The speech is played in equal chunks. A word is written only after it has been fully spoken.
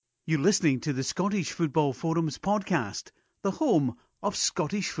You're listening to the Scottish Football Forums podcast, the home of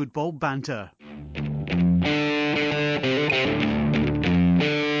Scottish football banter.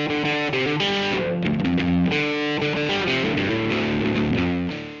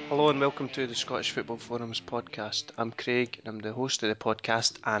 Hello and welcome to the Scottish Football Forums podcast. I'm Craig and I'm the host of the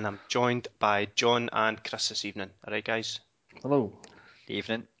podcast, and I'm joined by John and Chris this evening. Alright guys? Hello. Good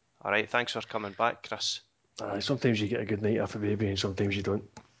evening. Alright, thanks for coming back, Chris. Sometimes you get a good night off a baby and sometimes you don't.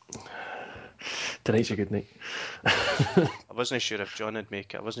 Tonight's a good night. I wasn't sure if John would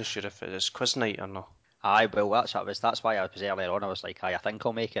make it. I wasn't sure if it was quiz night or not. Aye, well that's why I was earlier on. I was like, I think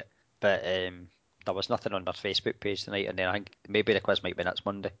I'll make it. But there was nothing on their Facebook page tonight, and then I think maybe the quiz might be next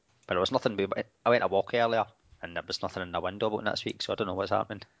Monday. But there was nothing. I went a walk earlier, and there was nothing in the window about next week, so I don't know what's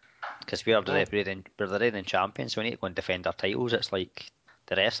happening. Because we're the reigning champions, so we need to go and defend our titles. It's like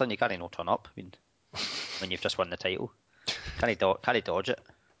the wrestling, you can't not turn up when you've just won the title. Can't dodge it.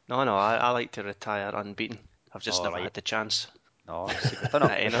 No, I like to retire unbeaten. I've just never had the chance. No, we've done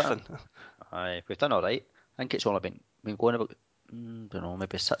anything. We've done all right. I think it's only been going about, I don't know,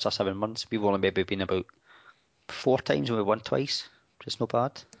 maybe 6 or 7 months. We've only maybe been about 4 times and we won twice. Just not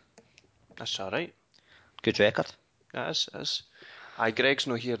bad. That's alright. Good record. It is. Greg's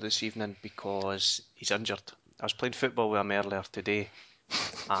not here this evening because he's injured. I was playing football with him earlier today,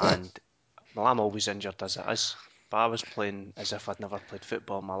 and well, I'm always injured as it is, but I was playing as if I'd never played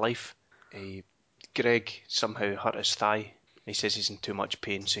football in my life. Greg somehow hurt his thigh. He says he's in too much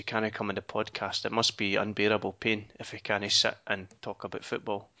pain, so he can't come on the podcast. It must be unbearable pain if he can't sit and talk about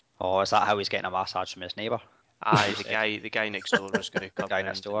football. Oh, is that how he's getting a massage from his neighbour? Aye, the guy next door was going to come. The guy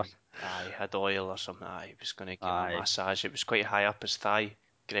next door. Aye, had oil or something. Aye, he was going to give him a massage. It was quite high up his thigh.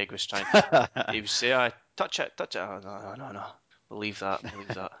 Greg was trying. He was saying, "Touch it." Oh, no. We'll leave that.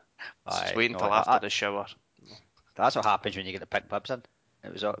 Just wait until after the shower. That's what happens when you get the pink bibs in.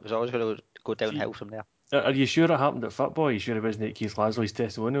 It was always going to go downhill from there. Are you sure it happened at football? Are you sure it wasn't at Keith Lasley's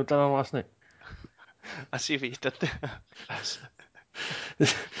testimonial dinner last night? I see what you did there.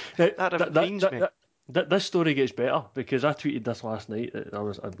 That reminds me. This story gets better because I tweeted this last night.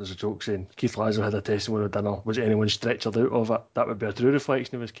 There's a joke saying Keith Lasley had a testimonial dinner. Was anyone stretchered out of it? That would be a true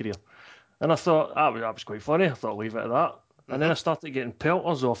reflection of his career. And I thought that was quite funny. I thought I'll leave it at that. And then I started getting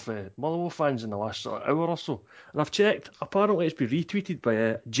pelters off Motherwell fans in the last sort of hour or so. And I've checked. Apparently it's been retweeted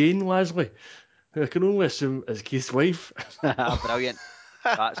by Jane Lasley, who I can only assume is Keith's wife. Brilliant.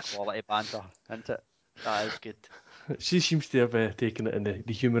 That's quality banter, isn't it? That is good. She seems to have taken it in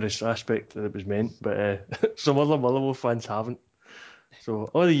the humorous aspect that it was meant, but some other Motherwell fans haven't. So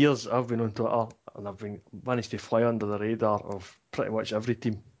all the years I've been on Twitter, and I've managed to fly under the radar of pretty much every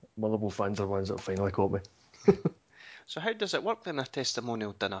team. Motherwell fans are ones that finally caught me. So how does it work then, a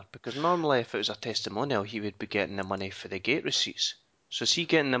testimonial dinner? Because normally if it was a testimonial, he would be getting the money for the gate receipts. So is he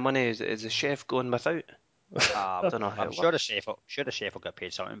getting the money? Is the chef going without? I don't know how I'm sure the chef will get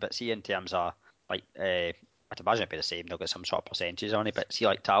paid something, but see in terms of like I'd imagine it'd be the same. They'll get some sort of percentages on it. But see,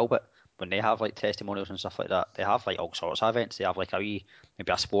 like Talbot, when they have like testimonials and stuff like that, they have like all sorts of events. They have like maybe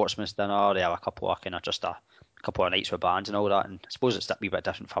a sportsman's dinner. They have a couple of just a couple of nights with bands and all that. And I suppose it's a wee bit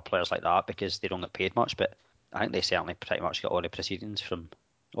different for players like that because they don't get paid much. But I think they certainly pretty much get all the proceedings from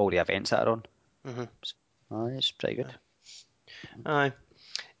all the events that are on. Mm-hmm. So, it's pretty good. Aye.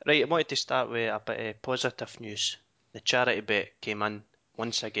 Right, I wanted to start with a bit of positive news. The charity bet came in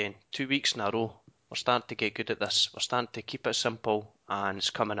once again, 2 weeks in a row. We're starting to get good at this. We're starting to keep it simple, and it's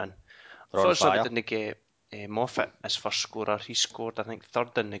coming in. Unfortunately, we didn't get Moffat as first scorer. He scored, I think,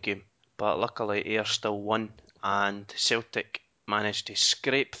 third in the game. But luckily, Ayr still won, and Celtic managed to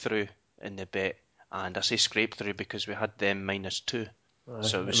scrape through in the bet. And I say scrape through because we had them -2.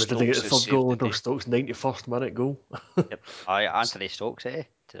 So it was Stokes get the third goal until Stokes' 91st minute goal. Yep. Anthony Stokes, to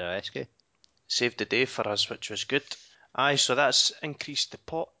the rescue. Saved the day for us, which was good. So that's increased the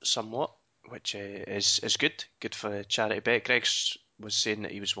pot somewhat, which is good. Good for the charity bet. Greg was saying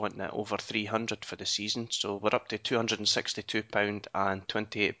that he was wanting it over 300 for the season, so we're up to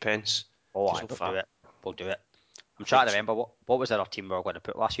 £262.28. Oh, we'll do it. I'm trying to remember what was our team we were going to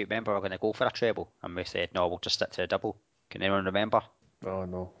put last week. Remember we were going to go for a treble, and we said no, we'll just stick to a double. Can anyone remember? Oh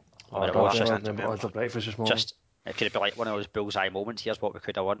no. I remember breakfast this morning. It could have been like one of those bullseye moments. Here's what we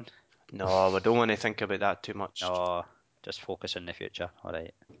could have won. No, we don't want to think about that too much. No, just focus on the future. All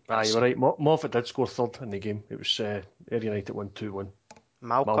right. You were right. Moffat did score third in the game. It was Ayr United 1-2-1.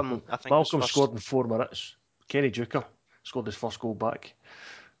 Malcolm scored in 4 minutes. Kenny Duker scored his first goal back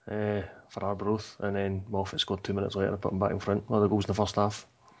for Arbroath, and then Moffat scored 2 minutes later and put him back in front. One of the goals in the first half.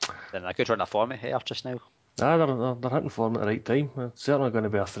 Then a good run of form here just now. They're hitting form at the right time. They're certainly going to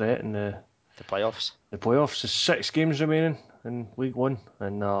be a threat in the playoffs. The playoffs. There's 6 games remaining. in League One,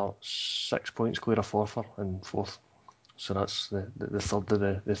 and 6 points clear of Forfar in fourth. So that's the third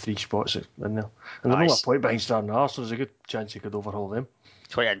of the 3 spots in there. And they're not a point behind Stranraer, so there's a good chance he could overhaul them.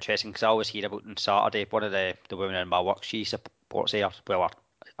 It's quite interesting because I always hear about on Saturday, one of the women in my work, she supports Ayr. Well,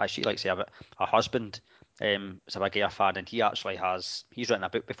 she likes Ayr, but her husband is a big Ayr fan, and he's written a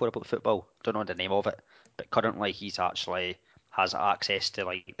book before about football. Don't know the name of it, but currently he's actually has access to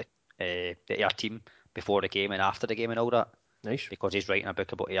like the Ayr team before the game and after the game and all that. Nice. Because he's writing a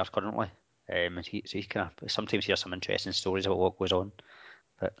book about Ayr currently. And he kind of sometimes hears some interesting stories about what goes on.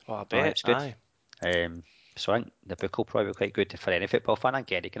 But I bet. it's good. Aye. So I think the book will probably be quite good for any football fan. I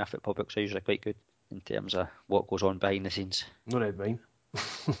get it, kind of football books are usually quite good in terms of what goes on behind the scenes. No read mine.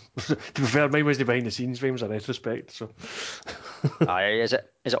 To be fair, mine was the behind the scenes. Mine was a retrospect. So. Is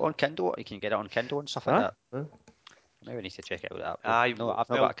it on Kindle? You can get it on Kindle and stuff like that. Maybe I need to check it out. Aye, no, I've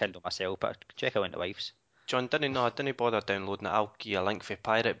not got a Kindle myself, but check out on the wife's. John, didn't bother downloading it. I'll give you a link for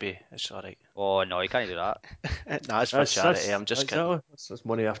Pirate Bay. It's alright. Oh no, you can't do that. Nah, it's for charity. I'm just kidding. That's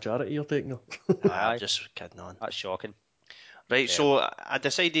money off charity you're taking. I'm just kidding on. That's shocking. Right, so I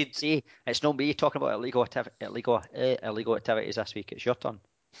decided. See, it's not me talking about illegal activities this week. It's your turn.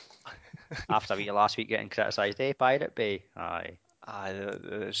 After last week getting criticised, Pirate Bay. Aye,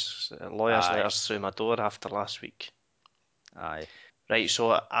 there's lawyers' letters through my door after last week. Aye. Right,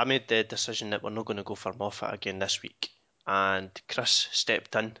 so I made the decision that we're not going to go for Moffat again this week, and Chris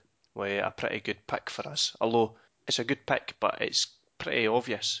stepped in with a pretty good pick for us. Although it's a good pick, but it's pretty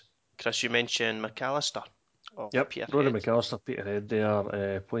obvious. Chris, you mentioned McAllister. Yep, Rory McAllister, Peterhead, they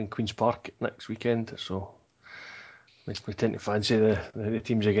are playing Queen's Park next weekend, so we tend to fancy the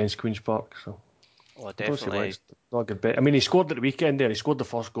teams against Queen's Park. So definitely. It's not a good bet. I mean, he scored at the weekend there. He scored the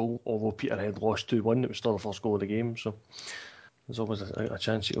first goal, although Peterhead lost 2-1. It was still the first goal of the game, so there's always a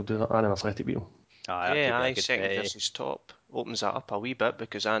chance he'll do that. Annan Athletic beat him. Second versus top opens that up a wee bit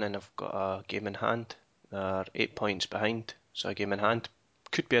because Annan have got a game in hand. They're 8 points behind, so a game in hand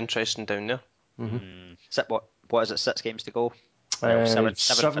could be interesting down there. Mm-hmm. What is it? 6 games to go. Seven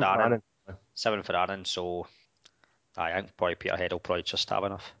for Annan. 7 for Annan. So I think probably Peterhead will probably just have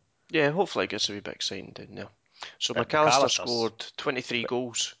enough. Yeah, hopefully it gets a wee bit exciting down there. So McAllister scored 23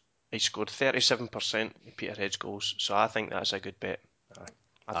 goals. He scored 37% of Peterhead's goals, so I think that's a good bet.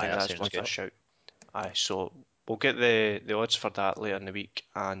 I think that's worth a shout. So we'll get the odds for that later in the week,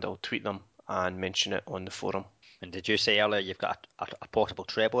 and I'll tweet them and mention it on the forum. And did you say earlier you've got a possible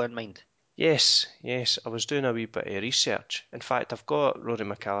treble in mind? Yes. I was doing a wee bit of research. In fact, I've got Rory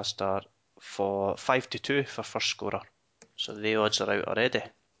McAllister for 5-2 for first scorer. So the odds are out already.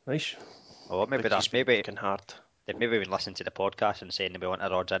 Nice. Oh, maybe working hard. They've maybe been listening to the podcast and saying they want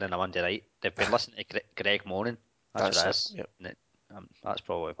their odds in on a Monday night. They've been listening to Greg moaning. That's what it is. Yep. That's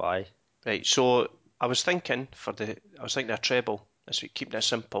probably why. Right, so I was thinking a treble this week, keeping it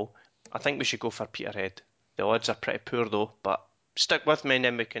simple. I think we should go for Peterhead. The odds are pretty poor though, but stick with me and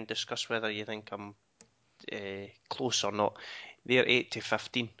then we can discuss whether you think I'm close or not. They're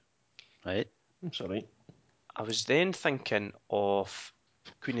 8-15. Right. That's alright. I was then thinking of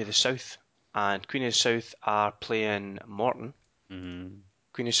Queen of the South, and Queen of the South are playing Morton. Mm-hmm.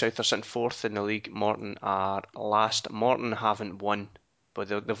 Queen of the South are sitting 4th in the league. Morton are last. Morton haven't won, but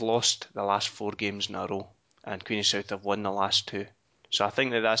they've lost the last 4 games in a row, and Queen of the South have won the last 2. So I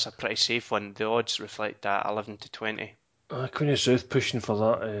think that's a pretty safe one. The odds reflect that 11-20. Queen of the South pushing for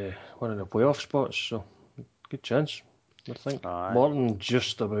that one of the playoff spots, so good chance. I think Morton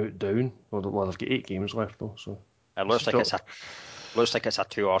just about down. Well, they've got 8 games left though, so it looks like it's a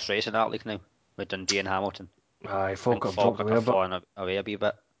 2-horse race in that league now with Dundee and Hamilton. Aye, Falkirk falling away a wee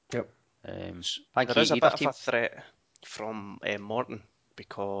bit. Yep. There is a bit of a threat from Morton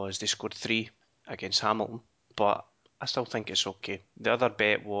because they scored 3 against Hamilton, but I still think it's okay. The other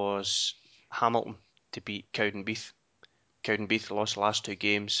bet was Hamilton to beat Cowdenbeath. Cowdenbeath lost the last 2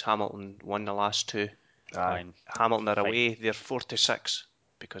 games. Hamilton won the last 2. Hamilton are away. They're 4-6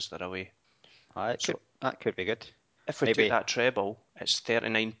 because they're away. That could be good. If we took that treble, it's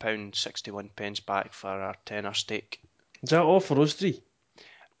 £39.61 back for our tenner stake. Is that all for us 3?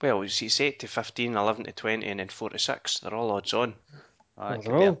 Well, it's 8-15, 11-20, and then 4-6. They're all odds on.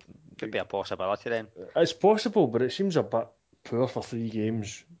 Could be a possibility then. It's possible, but it seems a bit poor for 3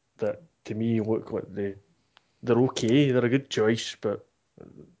 games. That to me look like they're okay. They're a good choice, but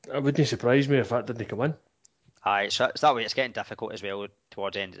it wouldn't surprise me if that didn't come in. Aye, so it's that way. It's getting difficult as well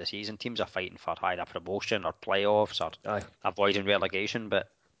towards the end of the season. Teams are fighting for either promotion or playoffs or avoiding relegation. But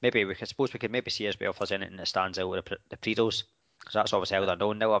maybe we could maybe see as well if there's anything that stands out with the Predos, because that's obviously how they're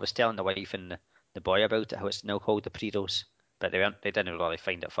known now. I was telling the wife and the boy about it, how it's now called the Predos, but they didn't really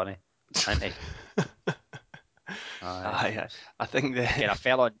find it funny, didn't they? I think the kind of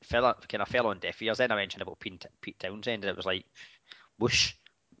fell on deaf ears. Then I mentioned about Pete Townsend, and it was like whoosh.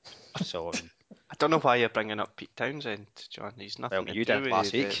 So I don't know why you're bringing up Pete Townsend, John. He's nothing well, to you do did with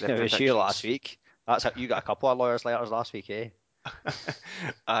last week. the It was you last predictions. week. That's how you got a couple of lawyers' letters last week, eh?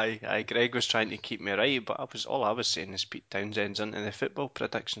 Aye. Greg was trying to keep me right, but all I was saying is Pete Townsend's into the football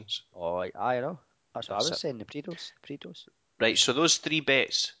predictions. Oh, I know. That's what I That's was it. saying. The Predos. Right, so those 3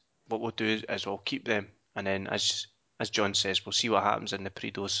 bets, what we'll do is we'll keep them, and then as John says, we'll see what happens in the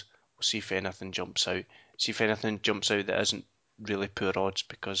Predos. We'll see if anything jumps out. See if anything jumps out that isn't really poor odds,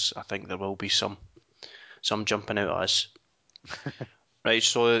 because I think there will be some jumping out at us. Right,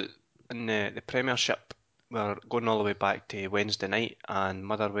 so in the Premiership, we're going all the way back to Wednesday night, and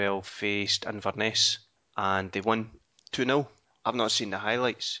Motherwell faced Inverness, and they won 2-0. I've not seen the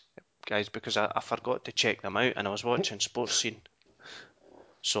highlights, guys, because I forgot to check them out, and I was watching Sports Scene.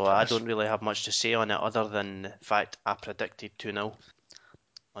 So I don't really have much to say on it, other than the fact I predicted 2-0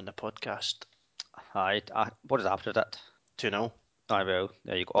 on the podcast. Aye. What did I predict? 2-0. Aye, well,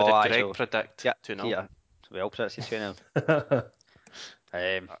 there you go. What did Greg predict? Yeah, 2-0. yeah. Well predicted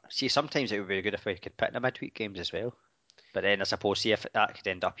 2-0. See, sometimes it would be good if we could pick the midweek games as well. But then I suppose, see if that could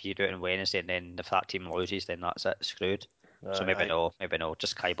end up you do it on Wednesday, and then if that team loses, then that's it, screwed. So maybe no.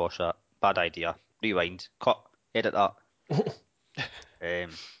 Just kibosh that. Bad idea. Rewind. Cut. Edit that.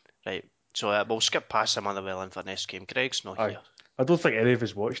 Right, so we'll skip past the Motherwell Inverness game. Greg's not here. I don't think any of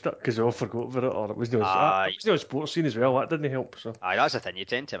us watched it because we all forgot about it, or it wasn't on Sports Scene as well. That didn't help. So. Aye, that's the thing. You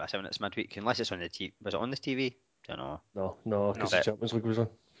tend to miss it when it's midweek, unless it's on the TV. Was it on the TV? Don't know. No, because the Champions League was on.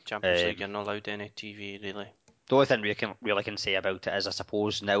 Champions League, you're not allowed any TV, really. The only thing we really can say about it is, I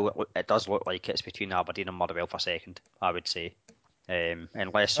suppose, now it does look like it's between Aberdeen and Motherwell for second, I would say.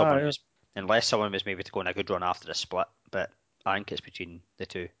 Unless someone was maybe to go on a good run after the split, but I think it's between the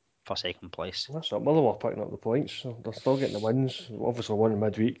two for second place. That's it. Motherwell picking up the points, so they're still getting the wins. Obviously, one in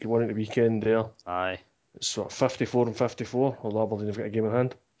midweek, one at the weekend there. Aye. It's sort of 54 and 54, although Aberdeen have got a game in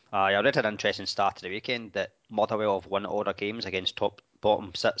hand. Aye, I read an interesting start to the weekend that Motherwell have won all their games against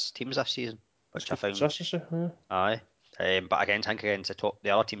bottom 6 teams this season, which I found. Consistency, yeah. Aye. But again, I think against the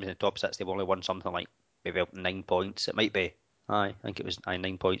other teams in the top 6, they've only won something like maybe 9 points. It might be. Aye, I think it was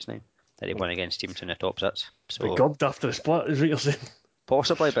 9 points now that they won against teams in the top 6. So they gubbed after the split, is what you're saying.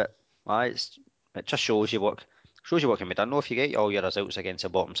 Possibly, but aye, it just shows you what can be done. Though, if you get all your results against the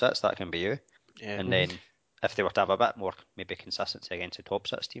bottom 6, that can be you. Yeah. And then if they were to have a bit more maybe consistency against the top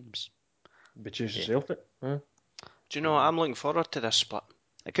 6 teams, be choosing Celtic. Yeah. Do you know what? I'm looking forward to this split.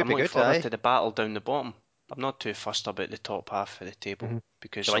 It could be looking good. forward to the battle down the bottom. I'm not too fussed about the top half of the table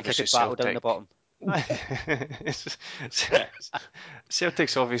because Do you like a obviously good battle down the bottom?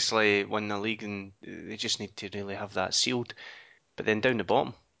 Celtic's obviously won the league and they just need to really have that sealed. But then down the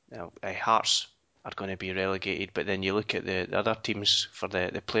bottom, Hearts are going to be relegated. But then you look at the other teams for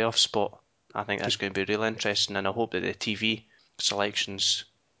the playoff spot. I think that's going to be real interesting, and I hope that the TV selections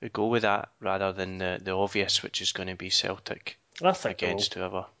would go with that rather than the obvious, which is going to be Celtic against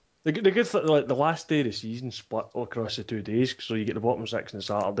whoever. The good thing, like the last day of the season split across the 2 days, so you get the bottom 6 on the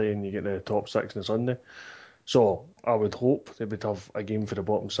Saturday and you get the top 6 on the Sunday. So I would hope they would have a game for the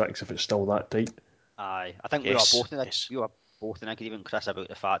bottom 6 if it's still that tight. Aye, I think we were both in agreement, Chris, about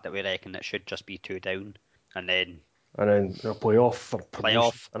the fact that we reckon it should just be 2 down, and then a playoff for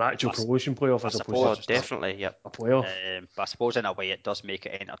promotion, an actual promotion playoff as opposed to definitely a playoff. But I suppose in a way it does make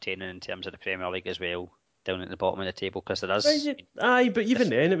it entertaining in terms of the Premier League as well, down at the bottom of the table, because there is. Aye, but even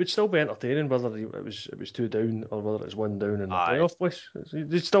then it would still be entertaining whether it was 2 down or whether it's 1 down in the playoff place.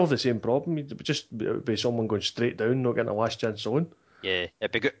 It's still the same problem. It would be someone going straight down, not getting a last chance on. Yeah,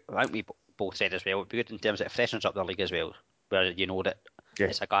 it'd be good. I think we both said as well. It'd be good in terms of it freshens up the league as well, where you know that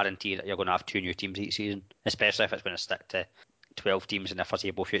it's a guarantee that you're going to have 2 new teams each season, especially if it's going to stick to 12 teams in the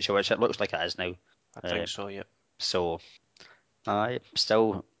foreseeable future, which it looks like it is now. I think so, yeah. So,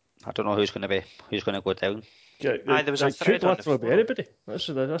 still, I don't know who's going to go down. Yeah, there was a thread on the floor. Anybody. That's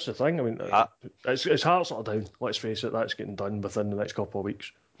the thing. I mean, it's Hearts that are down. Let's face it, that's getting done within the next couple of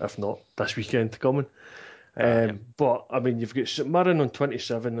weeks, if not this weekend coming. But I mean, you've got St Mirren on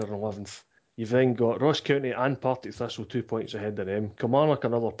 27 or 11th. You've then got Ross County and Partick Thistle 2 points ahead of them. Kilmarnock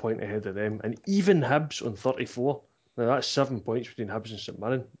another point ahead of them, and even Hibs on 34. Now that's 7 points between Hibs and St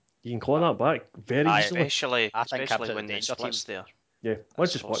Mirren. You can claw that back very easily. Especially when the split's there. Yeah,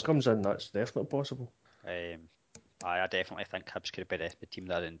 once the split comes in, that's definitely possible. I definitely think Hibs could be the team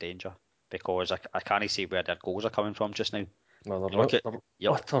that are in danger, because I can't see where their goals are coming from just now. No,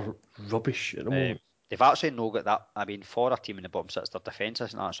 they're utter rubbish at the moment. They've actually not got that. I mean, for a team in the bottom 6, their defence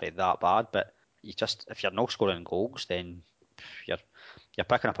isn't actually that bad, but if you're not scoring goals, then you're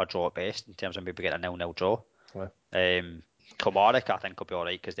picking up a draw at best in terms of maybe getting a 0-0 draw. Kilmarnock, I think, will be all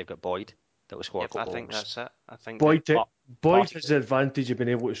right because they've got Boyd that will score a Yep, I couple think of goals. that's it. I think Boyd, that, Boyd has the advantage of being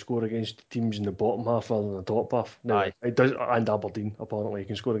able to score against teams in the bottom half rather than the top half. No, Aye. it does, and Aberdeen, apparently, he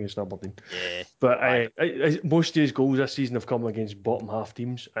can score against Aberdeen. Yeah. But most of his goals this season have come against bottom half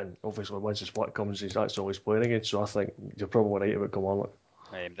teams, and obviously once the split comes, that's all he's playing against. So I think you're probably right about Kilmarnock.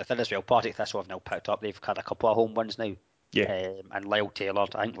 The thing is, well, Partick Thistle have now picked up. They've had a couple of home wins now. Yeah. And Lyle Taylor,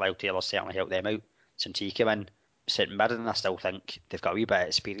 I think Lyle Taylor certainly helped them out since he came in. St Mirren, I still think they've got a wee bit of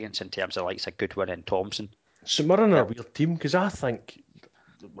experience in terms of like a Goodwin and Thompson. St Mirren are a weird team because I think,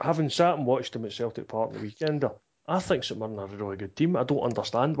 having sat and watched them at Celtic Park on the weekend, I think St Mirren are a really good team. I don't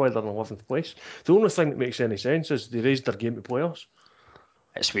understand why they're in 11th place. The only thing that makes any sense is they raised their game to playoffs.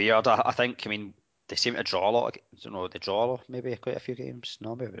 It's weird. I think, they seem to draw a lot. They draw maybe quite a few games.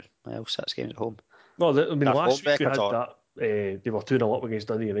 No, maybe 6 games at home. Well, last week they had or... that. They were 2-0 up against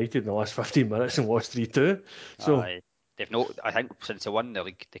Dundee United in the last 15 minutes and lost 3-2. So they've no. I think since they won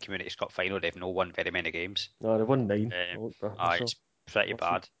the Community Cup final, they've not won very many games. No, they won 9. It's pretty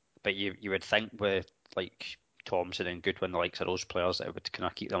bad. But you would think with like Thompson and Goodwin, the likes of those players, that it would kind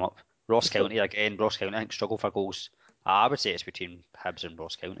of keep them up. Ross County, I think, struggle for goals. I would say it's between Hibs and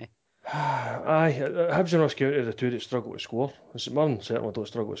Ross County. Aye, Hibs and Ross County are the two that struggle to score. St Mirren certainly don't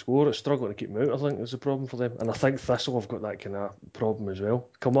struggle to score. It's struggling to keep them out, I think, is the problem for them. And I think Thistle have got that kind of problem as well.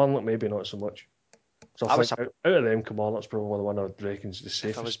 Kilmarnock maybe not so much. So I think out of them, Kilmarnock's probably the one I would reckon is the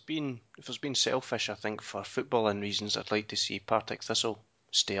safest. if I was being selfish, I think for footballing reasons, I'd like to see Partick Thistle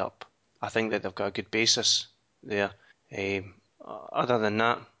stay up. I think that they've got a good basis there. Other than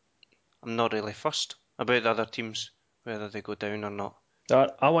that, I'm not really fussed about the other teams, whether they go down or not.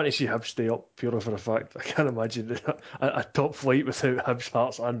 I want to see Hibs stay up purely for the fact I can't imagine a top flight without Hibs,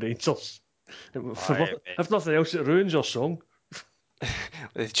 Hearts and Rangers. If nothing else, it ruins your song.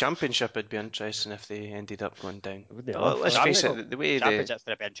 The Championship would be interesting if they ended up going down. Let's face it, the way Championship's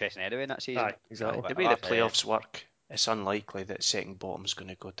going to be interesting anyway in that season. Aye, exactly. The way the playoffs work, it's unlikely that second bottom's going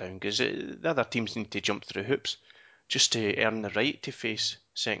to go down because the other teams need to jump through hoops just to earn the right to face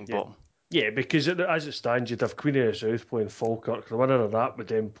second bottom. Yeah, because as it stands, you'd have Queen of the South playing Falkirk. The winner of that would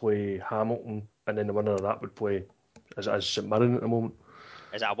then play Hamilton, and then the winner of that would play as St Mirren at the moment.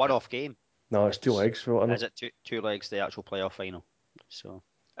 Is it a one-off game? No, it's 2 legs. Is it two legs, the actual playoff final? So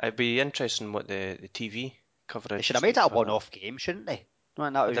it'd be interesting what the TV coverage. They should have made it a one-off game, shouldn't they?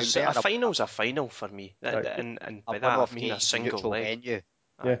 A final's a final for me, and by that I mean a single leg. Venue.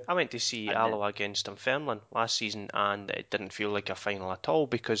 Yeah. I went to see Alloa against Dunfermline last season, and it didn't feel like a final at all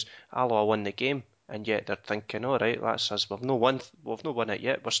because Alloa won the game, and yet they're thinking, all right, that's us. We've not won it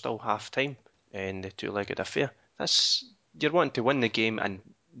yet. We're still half time in the two-legged affair. You're wanting to win the game and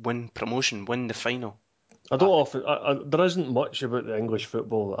win promotion, win the final. I don't often. There isn't much about the English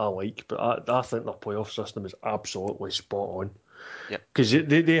football that I like, but I think their playoff system is absolutely spot on. Because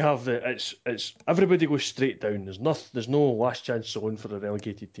they have it's everybody goes straight down. There's no last chance zone for the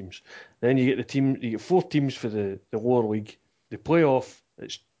relegated teams. Then you get 4 teams for the lower league. They play off.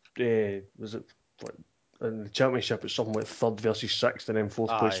 It's was it like in the Championship? It's something like 3rd versus 6th, and then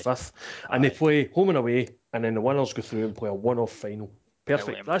 4th place 5th. And they play home and away, and then the winners go through and play a one-off final.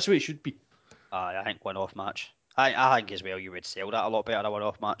 Perfect. That's the way it should be. I think one-off match. I think as well you would sell that a lot better, a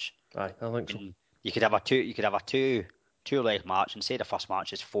one-off match. Aye, I think so. You could have a two-leg match, and say the first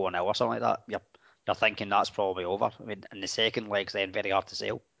match is 4-0 or something like that. You're thinking that's probably over. And the second leg's then very hard to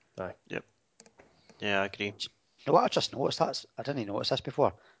sell. Aye. Yep. Yeah, I agree. You know what I just noticed? I didn't notice this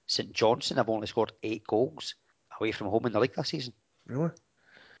before. St Johnstone have only scored 8 goals away from home in the league this season. Really?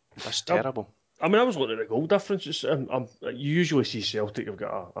 That's terrible. I was looking at the goal difference. You usually see Celtic have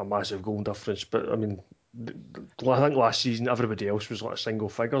got a massive goal difference, but I think last season everybody else was like single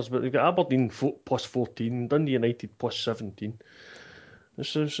figures, but they've got Aberdeen plus 14, Dundee United plus 17.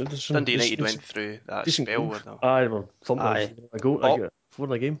 Dundee United went through that spell with them. Aye, well, something like a goal, 4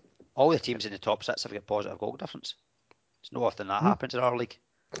 in a game. All the teams in the top 6 have got positive goal difference. It's not often that happens in our league.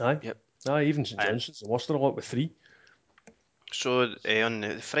 Aye. Yep. Aye, even St Johnstone's and Worcester a lot with 3. So on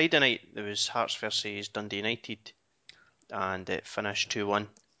the Friday night there was Hearts versus Dundee United, and it finished 2-1.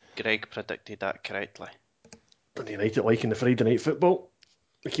 Greg predicted that correctly. Dundee United liking the Friday night football.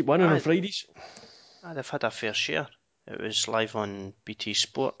 They keep winning on Fridays. They've had a fair share. It was live on BT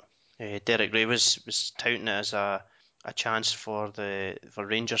Sport. Derek Ray was touting it as a chance for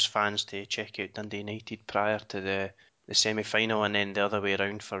Rangers fans to check out Dundee United prior to the semi-final, and then the other way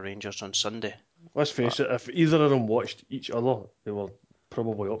around for Rangers on Sunday. Let's face it, if either of them watched each other, they were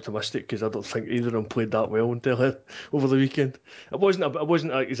probably optimistic because I don't think either of them played that well until over the weekend. It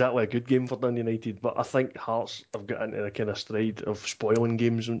wasn't exactly a good game for Dundee United, but I think Hearts have got into a kind of stride of spoiling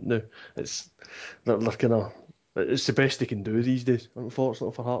games now. They're kind of It's the best they can do these days,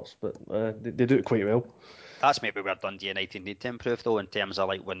 unfortunately for Hearts, but they do it quite well. That's maybe where Dundee United need to improve though, in terms of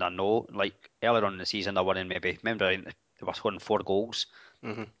like when they're like earlier on in the season they're winning maybe. Remember they were scoring 4 goals,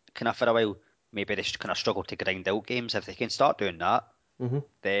 kind of for a while. Maybe they kind of struggle to grind out games. If they can start doing that,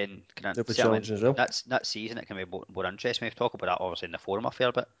 then They'll be challenging as well. That season it can be more interesting. We've talked about that obviously in the forum a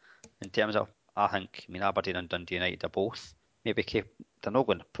fair bit. In terms of, I think, Aberdeen and Dundee United are both maybe they're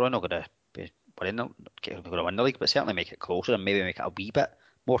probably not going to be winning, going to win the league, but certainly make it closer and maybe make it a wee bit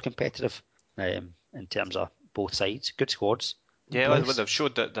more competitive. In terms of both sides, good squads. Yeah, well, they've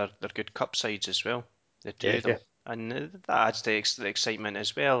showed that they're good cup sides as well. The two of them. And that adds to the excitement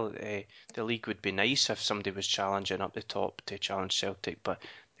as well. The league would be nice if somebody was challenging up the top to challenge Celtic, but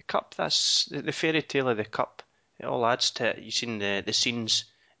the cup, that's the fairy tale of the cup. It all adds to it. You've seen the scenes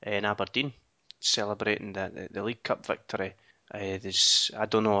in Aberdeen celebrating the League Cup victory. There's, I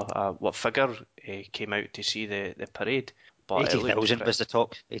don't know what figure came out to see the parade, but 80,000 was the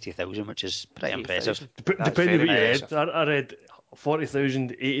talk. 80,000, which is pretty impressive. Depending what you read, I read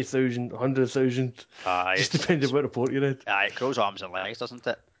 40,000, 80,000, 100,000. Just depending what report you read. It grows arms and legs, doesn't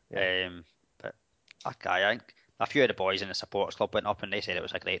it? Yeah. But I think a few of the boys in the supporters club went up and they said it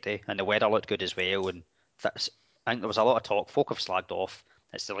was a great day, and the weather looked good as well. And I think there was a lot of talk. Folk have slagged off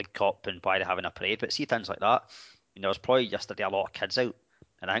it's the League Cup and why they're having a parade, but see things like that. There was probably yesterday a lot of kids out,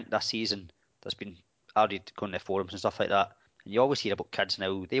 and I think this season there's been already going to forums and stuff like that. And you always hear about kids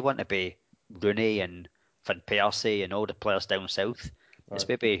now, they want to be Rooney and Van Persie and all the players down south.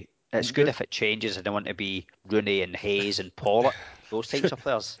 Right. It's good if it changes and they want to be Rooney and Hayes and Pollock, those types of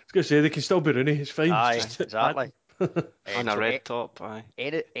players. I was going to say, they can still be Rooney, it's fine. Aye, exactly. On a red top, aye.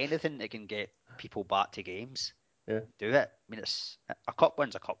 Anything that can get people back to games, do it. I mean, it's a cup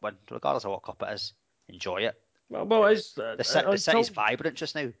win's a cup win, regardless of what cup it is. Enjoy it. Well, it's the city's vibrant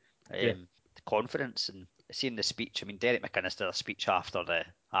just now. The confidence and seeing the speech. I mean, Derek McInnes did a speech after it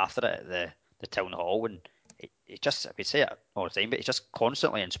at the town hall, and it just, we say it all the time, but it just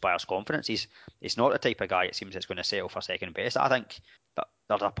constantly inspires confidence. He's not the type of guy it seems that's going to settle for second best. I think that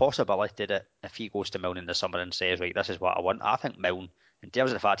there's a possibility that if he goes to Milne in the summer and says, right, this is what I want, I think Milne, in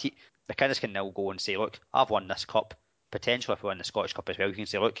terms of the fact McInnes can now go and say, look, I've won this cup. Potentially, if we win the Scottish Cup as well, you can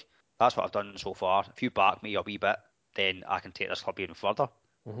say, look, that's what I've done so far. If you back me a wee bit, then I can take this club even further.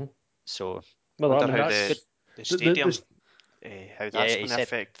 Mm-hmm. So, I wonder how the stadium, how that's going to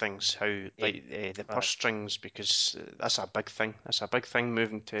affect things. How the purse strings, because that's a big thing. That's a big thing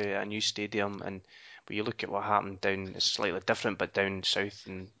moving to a new stadium. And when you look at what happened down, it's slightly different, but down south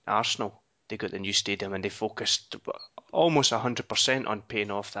in Arsenal, they got the new stadium and they focused almost 100% on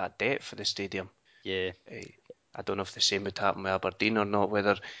paying off that debt for the stadium. Yeah. I don't know if the same would happen with Aberdeen or not,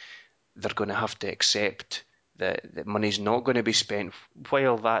 whether they're going to have to accept that money's not going to be spent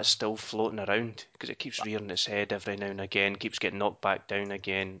while that's still floating around, because it keeps rearing its head every now and again, keeps getting knocked back down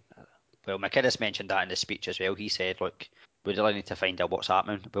again. Well, McInnes mentioned that in his speech as well. He said, look, we really need to find out what's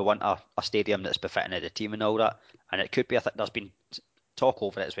happening. We want a stadium that's befitting of the team and all that. And it could be, there's been talk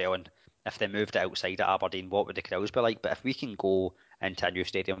over it as well, and if they moved it outside of Aberdeen, what would the crowds be like? But if we can go into a new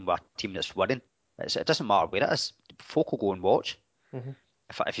stadium with a team that's winning, it doesn't matter where it is, folk will go and watch. Mm-hmm.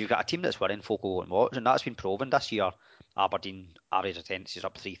 If you've got a team that's winning, folk will go and watch, and that's been proven this year. Aberdeen average attendance is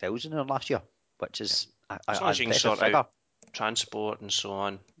up 3,000 in last year, which is as long as you can sort out transport and so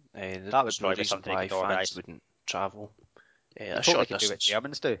on. That would probably be something why fans wouldn't travel. A short distance. Do what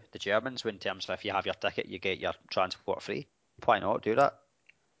Germans do. The Germans, in terms of if you have your ticket, you get your transport free. Why not do that?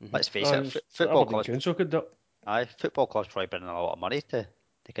 Mm-hmm. Let's face it, football clubs. Football clubs probably bring in a lot of money to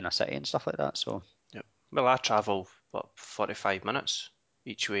the kind of city and stuff like that. So. Yep. Well, I travel 45 minutes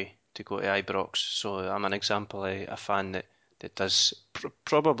each way to go to Ibrox, so I'm an example of a fan that does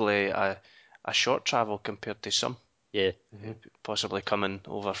probably a short travel compared to some. Yeah. Possibly coming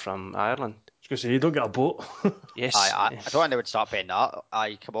over from Ireland. I was going to say, you don't get a boat. Yes. I don't think they would start paying that.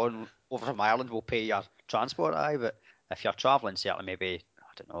 Come on, over from Ireland, we'll pay your transport, but if you're travelling, certainly maybe,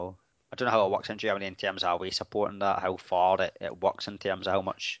 I don't know how it works in Germany in terms of how we supporting that, how far it works in terms of how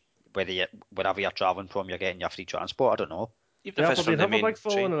much, wherever you're travelling from, you're getting your free transport, I don't know. Even if Aberdeen have a big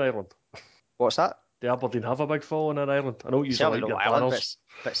following in Ireland. What's that? The Aberdeen have a big following in Ireland. I know you certainly like your Ireland,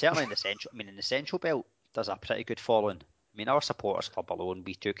 but certainly in the central. I mean, in the Central Belt, there's a pretty good following. I mean, our supporters club alone,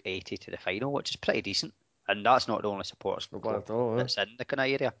 we took 80 to the final, which is pretty decent, and that's not the only supporters club that's in the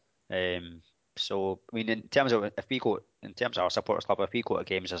kind of area. So, I mean, in terms of our supporters club, if we go to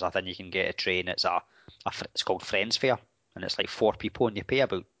games, there's a thing you can get a train. It's it's called Friends Fare, and it's like 4 people, and you pay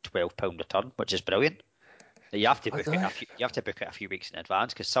about £12 a turn, which is brilliant. You have to book it a few weeks in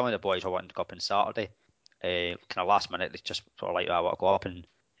advance, because some of the boys are wanting to go up on Saturday, kind of last minute. They just sort of like, I want to go up, and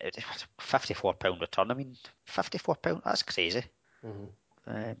 £54 return. I mean, £54, that's crazy.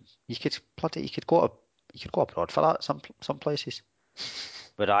 Mhm. You could go abroad for that. Some places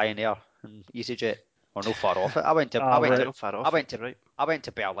with Ryanair and EasyJet are no far off it. I went to Not far off. You're right. I went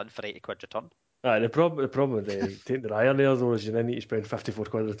to Berlin for £80 return. The problem with taking the Ryanair though is you then need to spend 54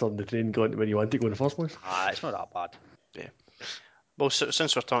 quid to return the train going to where you want to go in the first place. It's not that bad. Yeah. Well,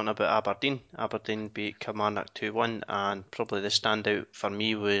 since we're talking about Aberdeen beat Kilmarnock 2-1, and probably the standout for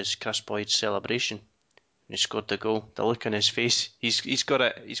me was Chris Boyd's celebration when he scored the goal. The look on his face, he's got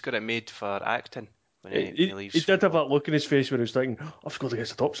it made for acting when he leaves. He did have that look in his face where he was thinking, I've scored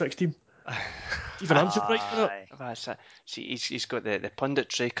against the top 6 team. Even I'm surprised for it. That's it. See, he's got the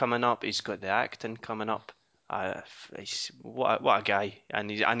punditry coming up. He's got the acting coming up. What a guy,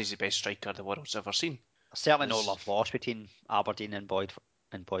 and he's the best striker the world's ever seen. Certainly no love lost between Aberdeen and Boyd.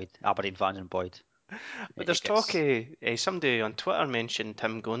 Aberdeen fans and Boyd. But there's talk. Somebody on Twitter mentioned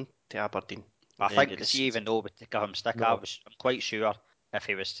him going to Aberdeen. I think, even though we give him stick, I'm quite sure if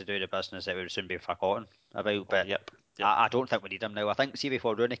he was to do the business, it would soon be forgotten about. But Yep. I don't think we need him now. I think, see,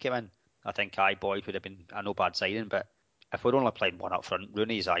 before Rooney came in, I think Boyd would have been a no bad signing. But if we're only playing one up front,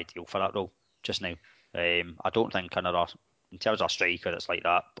 Rooney's ideal for that role just now. I don't think in terms of a striker that's like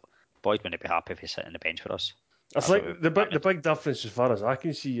that, Boyd wouldn't be happy if he's sitting on the bench for us. I think the big difference as far as I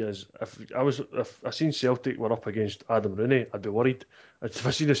can see is if I seen Celtic were up against Adam Rooney, I'd be worried. If I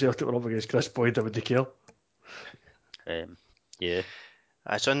seen a Celtic were up against Chris Boyd, I wouldn't care. Yeah.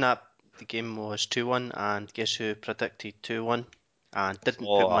 So in that, the game was 2-1, and guess who predicted 2-1 and didn't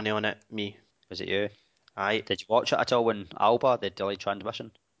put money on it? Me. Was it you? Aye. Did you watch it at all when Alba, the delayed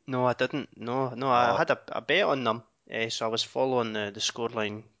transmission? No, I didn't. No, I had a bet on them, so I was following the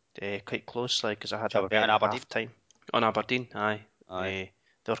scoreline quite closely because I had a bet at half time on Aberdeen. Aye. They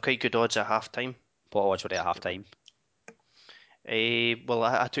were quite good odds at half time. What odds were they at half time? Well,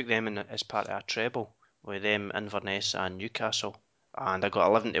 I took them as part of a treble with them, Inverness and Newcastle, and I got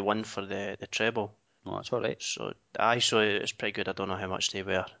 11-1 for the treble. Oh, that's all right. So it's pretty good. I don't know how much they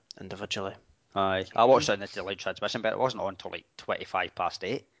were individually. Aye, I watched it in the delayed transmission, but it wasn't on until like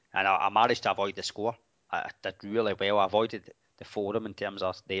 8:25, and I managed to avoid the score. I did really well. I avoided the forum in terms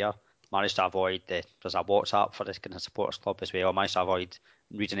of there. Managed to avoid there's a WhatsApp for this kind of supporters club as well. I managed to avoid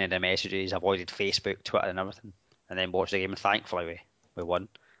reading any of the messages, avoided Facebook, Twitter and everything, and then watched the game, and thankfully we won.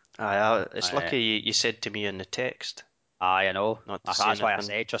 Aye, it's lucky you said to me in the text. Aye, I know. That's why I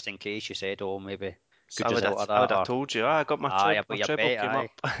said, just in case you said, oh, maybe good result of that. I would have told you. I got my treble came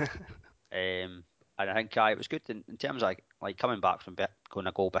up. And I think it was good in terms of like coming back from going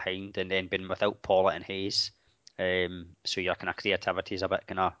a goal behind and then being without Paulett and Hayes. So your kind of creativity is a bit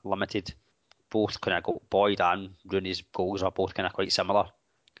kind of limited. Both kind of Boyd and Rooney's goals are both kind of quite similar.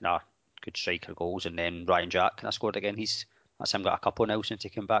 Kind of good striker goals, and then Ryan Jack kind of scored again. That's him got a couple now since he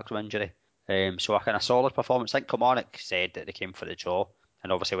came back from injury. So a kind of solid performance. I think Kilmarnock said that they came for the draw,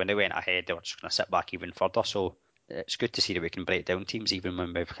 and obviously when they went ahead, they were just going to sit back even further. So it's good to see that we can break down teams even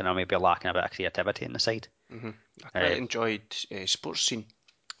when we're kind of maybe lacking a bit of creativity in the side. Mm-hmm. I quite enjoyed Sports Scene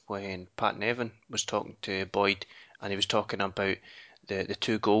when Pat Nevin was talking to Boyd, and he was talking about the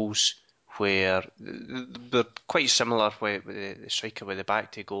two goals where they're quite similar, with the striker with the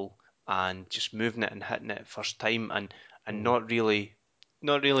back to goal and just moving it and hitting it first time, and not really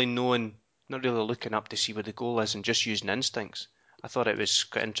knowing, not really looking up to see where the goal is and just using instincts. I thought it was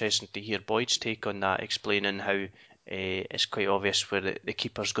quite interesting to hear Boyd's take on that, explaining how it's quite obvious where the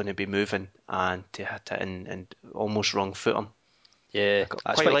keeper's going to be moving and to hit it and almost wrong foot him. Yeah,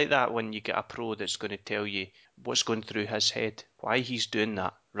 I quite like that when you get a pro that's going to tell you what's going through his head, why he's doing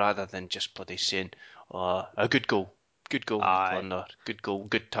that, rather than just bloody saying, a good goal in the corner, good goal,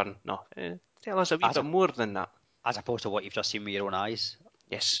 good turn. No, tell us a wee bit more than that. As opposed to what you've just seen with your own eyes.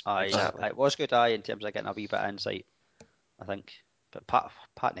 Yes, exactly. It was good, in terms of getting a wee bit of insight, I think. But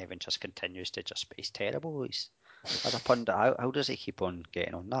Pat Nevin just continues to he's terrible. As a pundit, how does he keep on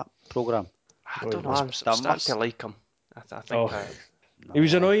getting on that programme? I don't know, I'm starting to like him. I think he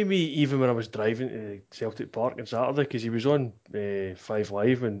was annoying me even when I was driving to Celtic Park on Saturday, because he was on 5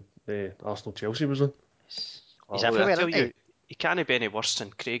 Live when Arsenal-Chelsea was on. He's everywhere, I tell you, he can't be any worse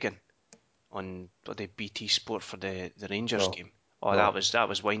than Cragen on the BT Sport for the Rangers game. That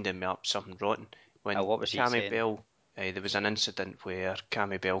was winding me up something rotten. When what was Cammy Bell, there was an incident where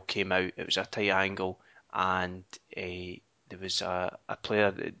Cammy Bell came out, it was a tight angle, and there was a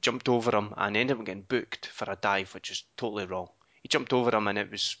player that jumped over him and ended up getting booked for a dive, which is totally wrong. He jumped over him and it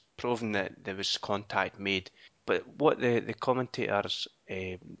was proven that there was contact made. But what the commentators,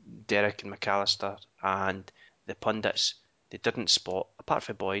 Derek and McAllister and the pundits, they didn't spot, apart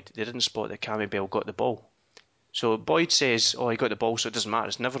from Boyd, they didn't spot that Cammy Bell got the ball. So Boyd says, "Oh, he got the ball, so it doesn't matter.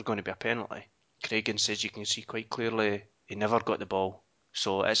 It's never going to be a penalty." Craigan says, "You can see quite clearly he never got the ball,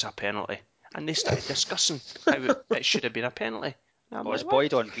 so it's a penalty." And they started discussing how it should have been a penalty. And I'm Was like,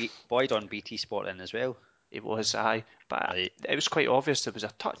 what? Boyd on BT Sport then as well? It was, aye, but Right. it was quite obvious there was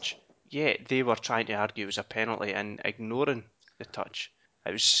a touch. Yet they were trying to argue it was a penalty and ignoring the touch.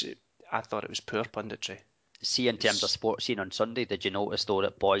 I thought it was poor punditry. See, in terms of sports scene on Sunday, did you notice though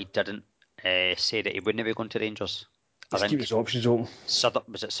that Boyd didn't say that he wouldn't be going to Rangers? Let's keep his options open.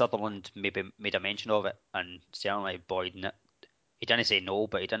 Was it Sutherland maybe made a mention of it, and certainly Boyd he didn't say no,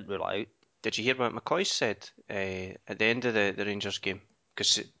 but he didn't rule it out. Did you hear what McCoy said at the end of the Rangers game?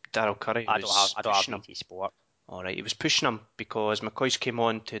 Because Daryl Curry was I don't pushing have him. BT Sport. All right, he was pushing him because McCoy's came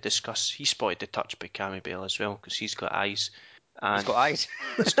on to discuss. He spotted the touch by Cammy Bale as well because he's got eyes. And He's got eyes.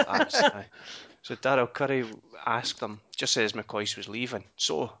 he's got eyes. Aye. So Daryl Curry asked him just as McCoy was leaving.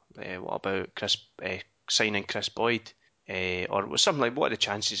 So what about signing Chris Boyd? Or was something like, what are the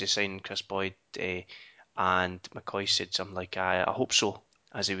chances of signing Chris Boyd? And McCoy said something like, I hope so,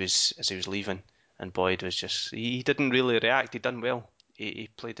 as he was leaving. And Boyd was he didn't really react. He done well. He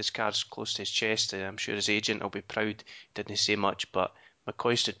played his cards close to his chest. I'm sure his agent will be proud. He didn't say much, but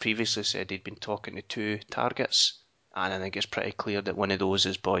McCoy had previously said he'd been talking to 2 targets, and I think it's pretty clear that one of those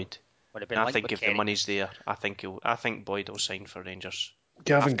is Boyd. And I think if the money's there, I think Boyd will sign for Rangers.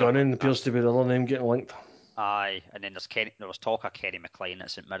 Gavin Gunning appears to be the other name getting linked. Aye, and then there was talk of Kenny McLean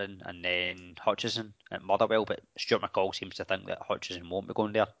at St Mirren and then Hutchison at Motherwell, but Stuart McCall seems to think that Hutchison won't be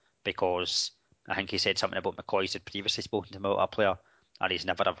going there because I think he said something about McCoy had previously spoken to him about a player and he's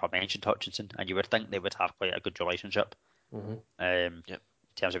never ever mentioned Hutchinson, and you would think they would have quite a good relationship in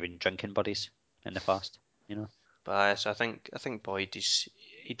terms of being drinking buddies in the past, you know. But so I think Boyd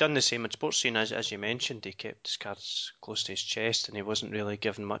he done the same in sports scene as you mentioned. He kept his cards close to his chest and he wasn't really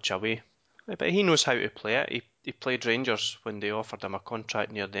giving much away. But he knows how to play it. He played Rangers when they offered him a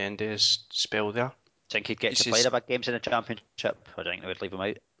contract near the end of his spell there. Think he'd get to play the big games in the Championship? Or do you think they would leave him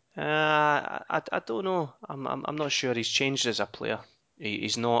out? I don't know. I'm not sure. He's changed as a player.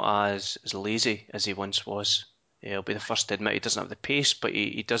 He's not as lazy as he once was. He'll be the first to admit he doesn't have the pace, but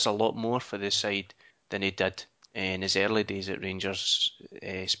he does a lot more for the side than he did in his early days at Rangers,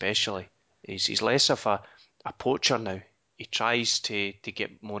 especially. He's less of a poacher now. He tries to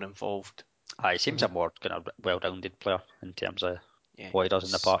get more involved. He seems a more kind of well-rounded player in terms of what he does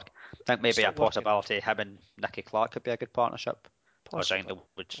in the park. I think maybe a possibility him and Nicky Clark could be a good partnership. Or do you think they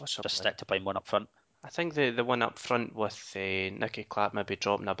would just stick to playing one up front? I think the one up front with Nicky Clark maybe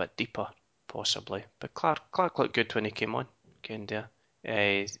dropping a bit deeper, possibly. But Clark looked good when he came on. Did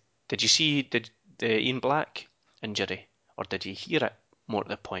you see the Ian Black injury, or did you hear it? More to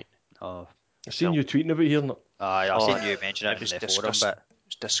the point. Oh, I've seen you tweeting about hearing it. I've seen you mention it in the forum, but it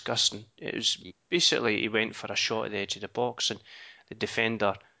was disgusting. It was basically he went for a shot at the edge of the box, and the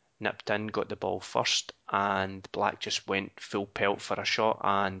defender nipped in, got the ball first, and Black just went full pelt for a shot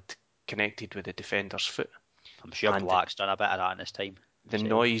and connected with the defender's foot. I'm sure Black's done a bit of that in his time. The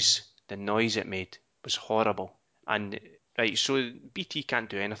noise it made was horrible. And right, so BT can't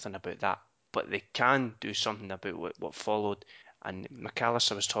do anything about that, but they can do something about what followed. And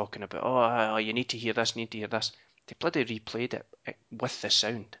McAllister was talking about, oh, you need to hear this, They bloody replayed it with the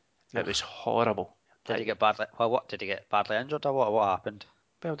sound. It was horrible. Did he get badly? Well, what did he get badly injured or what? What happened?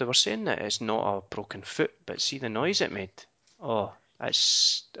 Well, they were saying that it's not a broken foot, but see the noise it made. Oh,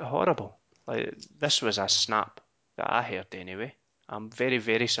 it's horrible. Like, this was a snap that I heard anyway. I'm very,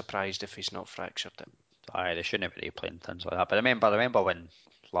 very surprised if he's not fractured it. They shouldn't be replaying things like that. But I remember when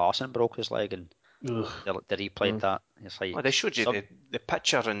Larson broke his leg and they replayed that. It's like, they showed you the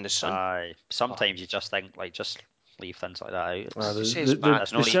picture in the sun. Sometimes you just think, like, just leave things like that out.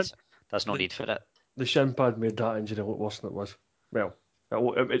 There's no need for it. The shin pad made that injury look worse than it was. Well,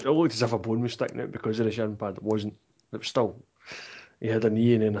 it looked as if a bone was sticking out because of the shin pad. It wasn't. It was still. He had a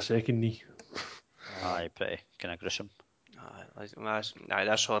knee and then a second knee. Pretty kind of gruesome.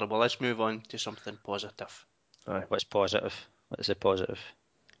 That's horrible. Let's move on to something positive. What's positive? What is it positive?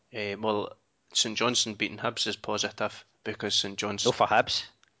 Well, St Johnstone beating Hibs is positive because St Johnstone. No, for Hibs.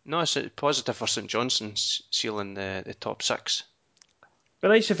 No, it's positive for St Johnstone sealing the top 6. Be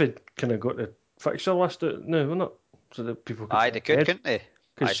nice if it kind of got the fixture list out. No, we're not. So that people could. They could, couldn't they?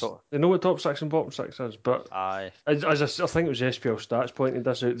 Because they know what top 6 and bottom 6 is. But as I think it was SPL Stats pointed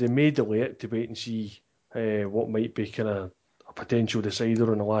this out, they may delay it to wait and see what might be kind of a potential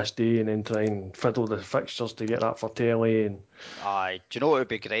decider on the last day, and then try and fiddle the fixtures to get that for telly. And do you know what would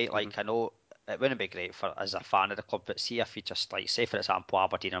be great? Like, I know it wouldn't be great for as a fan of the club, but see if you just, like, say for example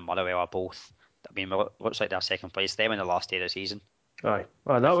Aberdeen and Motherwell are both. I mean, it looks like they're second place. Them in the last day of the season. That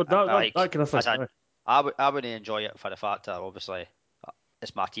kind of thing. I would enjoy it for the fact that obviously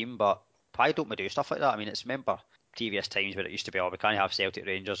it's my team, but why don't we do stuff like that? I mean, it's remember previous times where it used to be, oh, we can't have Celtic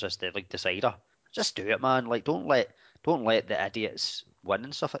Rangers as the league decider. Just do it, man. Like, don't let the idiots win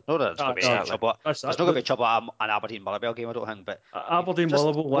and stuff. No, there's not going to be trouble. There's not going to be trouble at an Aberdeen Motherwell game, I don't think. But Aberdeen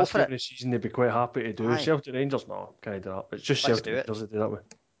Motherwell last game of the season, they'd be quite happy to do. Aye. Celtic Rangers, no, can't do that. It's just Let's Celtic Rangers that do that way.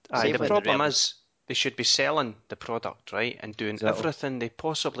 Aye, the problem is they should be selling the product, right, and doing everything they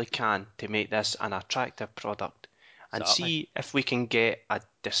possibly can to make this an attractive product, and see if we can get a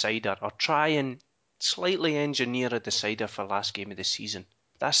decider or try and slightly engineer a decider for last game of the season.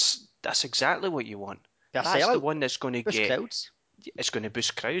 That's exactly what you want. That's the one that's going to get crowds. It's going to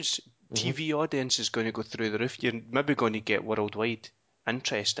boost crowds. TV audience is going to go through the roof. You're maybe going to get worldwide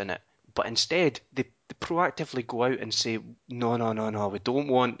interest in it. But instead, they proactively go out and say, no, we don't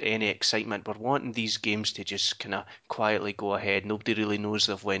want any excitement. We're wanting these games to just kind of quietly go ahead. Nobody really knows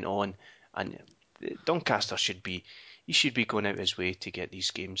they've went on. And Doncaster should be going out his way to get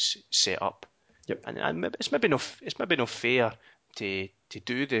these games set up. Yep. And it's maybe no fair to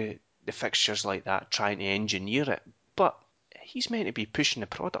do the fixtures like that, trying to engineer it. But he's meant to be pushing the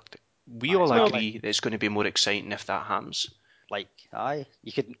product. We all agree that it's going to be more exciting if that happens. Like,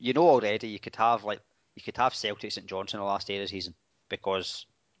 you could have Celtic St Johnstone the last day of the season because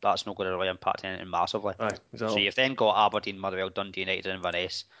that's not going to really impact anything massively. Aye, exactly. So you've then got Aberdeen, Motherwell, Dundee United, and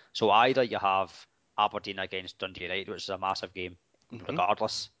Inverness. So either you have Aberdeen against Dundee United, which is a massive game,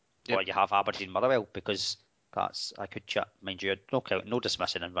 regardless, or you have Aberdeen, Motherwell because that's I could chat, mind you, no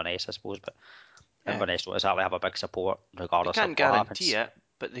dismissing Inverness, I suppose, but Inverness don't exactly have a big support regardless. They can't guarantee it,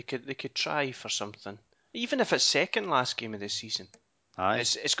 but they could try for something. Even if it's second last game of the season,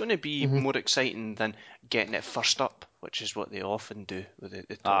 it's going to be more exciting than getting it first up, which is what they often do with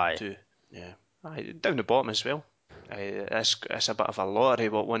the top two. Yeah, down the bottom as well. It's a bit of a lottery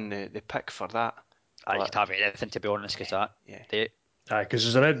what one they pick for that. You could have anything, to be honest, because because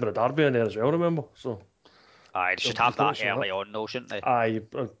there's an Edinburgh derby in there as well, remember? So they should have that early on, though, shouldn't they?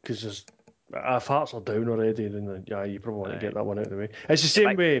 Because if Hearts are down already, then you probably want to get that one out of the way. It's the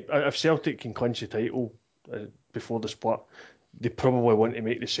same way if Celtic can clinch the title before the split, they probably want to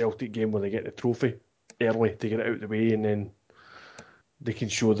make the Celtic game where they get the trophy early to get it out of the way, and then they can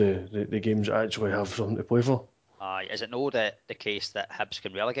show the games that actually have something to play for. Is it the case that Hibs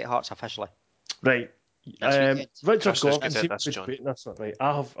can relegate Hearts officially? Right. Richard Gordon seems to be debating this. Right.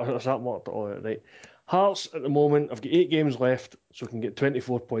 Has that worked all out? Right. Hearts at the moment have got 8 games left, so can get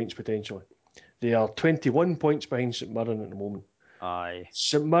 24 points potentially. They are 21 points behind St Mirren at the moment.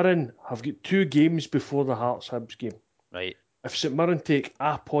 St Mirren have got 2 games before the Hearts Hibs game. Right. If St Mirren take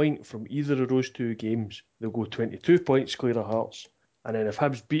a point from either of those 2 games, they'll go 22 points clear of Hearts. And then if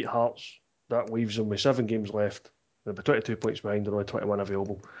Hibs beat Hearts, that leaves them with 7 games left. They'll be 22 points behind, there are only 21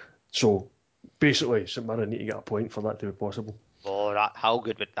 available. So basically, St Mirren need to get a point for that to be possible. Oh, how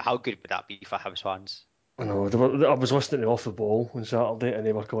good would that be for Hibs fans? I know. I was listening to Off the Ball on Saturday, and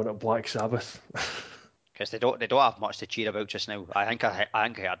they were calling it Black Sabbath. Because they don't have much to cheer about just now. I think I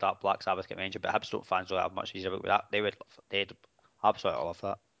heard that Black Sabbath get mentioned, but Hibs fans don't have much to cheer about with that. They'd absolutely love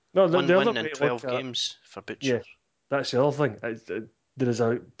that. No, One win in 12 games for Butcher. Yeah, that's the other thing. There is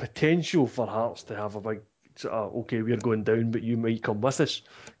a potential for Hearts to have a big okay, we're going down, but you might come with us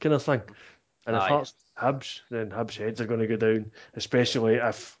kind of thing. And if Hearts Hibs, then Hibs heads are going to go down, especially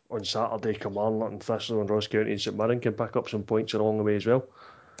if on Saturday Kilmarnock and Thistle and Ross County and St Mirren can pick up some points along the way as well.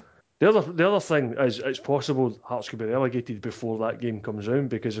 The other thing is it's possible Hearts could be relegated before that game comes round,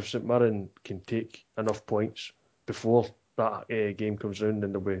 because if St Mirren can take enough points before that game comes round,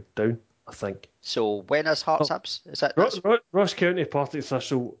 then they'll be down, I think. So when is Hearts Hibs? Is that Ross County, Partick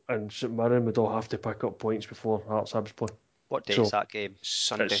Thistle and St Mirren would all have to pick up points before Hearts Hibs play. What day is that game?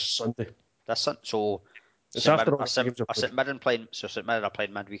 Sunday. It's Sunday. So it's after St Mirren playing. So St Mirren are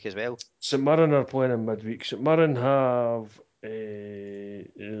playing midweek as well. St Mirren are playing in midweek. St Mirren have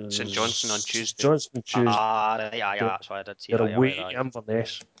St Johnstone on Tuesday. That's why I did see they're that. away to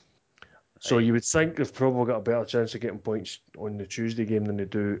Inverness. So you would think they've probably got a better chance of getting points on the Tuesday game than they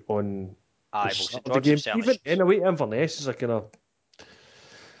do on the Saturday game. Even in away to Inverness is a kind of.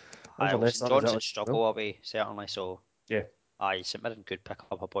 St Johnstone struggle away certainly. So yeah. St Mirren could pick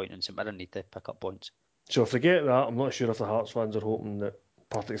up a point, and St Mirren need to pick up points. So if they get that, I'm not sure if the Hearts fans are hoping that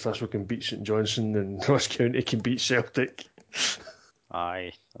Partick Thistle can beat St Johnstone and Ross County can beat Celtic.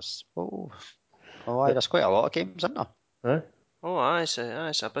 There's quite a lot of games, isn't there?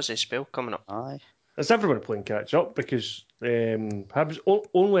 It's a busy spell coming up. It's everyone playing catch up because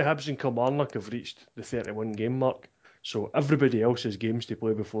only Hibs and Kilmarnock have reached the 31 game mark. So everybody else has games to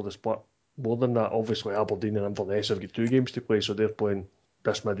play before the split. More than that, obviously Aberdeen and Inverness have got 2 games to play, so they're playing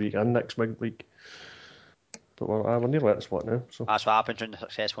this midweek and next midweek. But we're nearly at the spot now. So That's what happens during the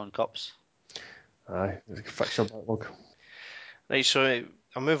successful cups. aye, fix your backlog. Right, so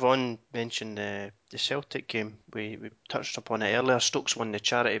I'll move on, mention the Celtic game. We touched upon it earlier. Stokes won the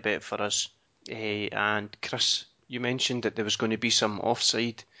charity bet for us. And Chris, you mentioned that there was going to be some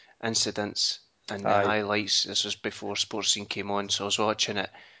offside incidents in the highlights. This was before Sports Scene came on, so I was watching it.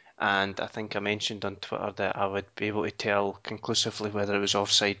 And I think I mentioned on Twitter that I would be able to tell conclusively whether it was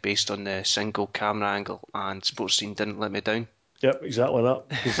offside based on the single camera angle, and Sports Scene didn't let me down. Yep, exactly that.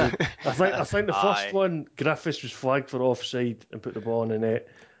 'Cause I think the first one, Griffiths was flagged for offside and put the ball in the net.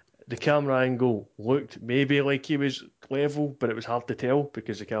 The camera angle looked maybe like he was level, but it was hard to tell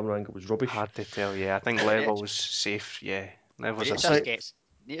because the camera angle was rubbish. Hard to tell, yeah. I think level was safe, yeah. Levels You are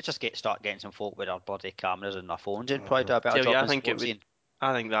need to just start getting some folk with their bloody cameras and their phones and probably do a better job.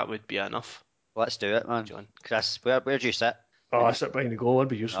 I think that would be enough. Let's do it, man. John. Chris, where do you sit? Oh, I sit behind the goal. I'd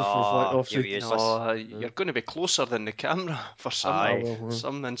be useful for flag offside. You're going to be closer than the camera for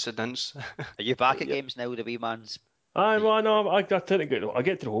some incidents. Are you back at games now, the wee man's? Well, no, I tend to get to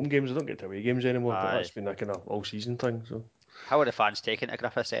the home games. I don't get to away games anymore. But that's been a kind of all season thing. So how are the fans taking to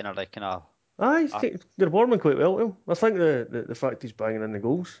Griffiths then? Are they kind of? They're warming quite well to him. I think the fact he's banging in the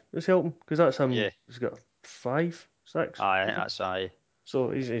goals is helping because that's him. Yeah. He's got 5, 6. I think that's So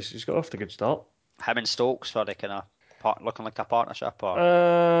he's got off to a good start. Him and Stokes are they kind of looking like a partnership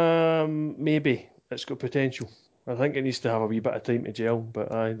or? Maybe it's got potential. I think it needs to have a wee bit of time to gel, but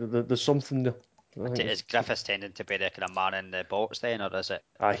there's something there. Is Griffiths tending to be the kind of man in the box then, or is it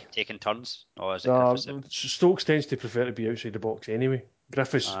taking turns, or is it Griffiths? Stokes tends to prefer to be outside the box anyway.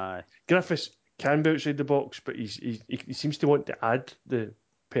 Griffiths can be outside the box, but he seems to want to add the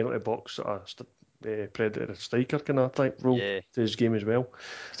penalty box sort of predator striker kind of type role to his game as well.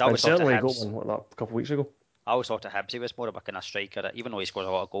 And certainly got one a couple of weeks ago. I always thought Hibs he was more of a kind of striker. Even though he scores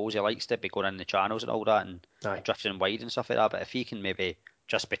a lot of goals, he likes to be going in the channels and all that and drifting wide and stuff like that. But if he can maybe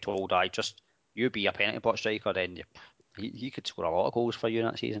just be told, you be a penalty box striker, then he could score a lot of goals for you in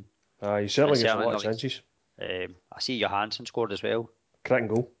that season. He certainly gets a lot of chances. I see Johansson scored as well. Cracking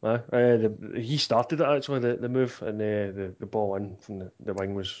goal. He started it actually, the move, and the ball in from the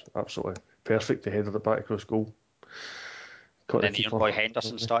wing was absolutely perfect. He headed it back across goal. And then the young boy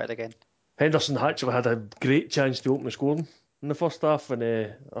Henderson started again. Henderson actually had a great chance to open the scoring in the first half, and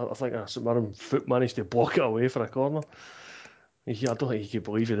I think a St Mirren foot managed to block it away for a corner. I don't think he could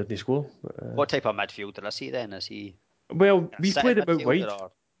believe he didn't score. What type of midfielder is he then? Is he? Well, we played about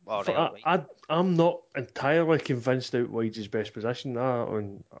wide. I'm not entirely convinced out wide's his best position. I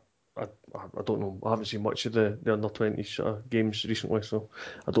don't know. I haven't seen much of the under-20s games recently, so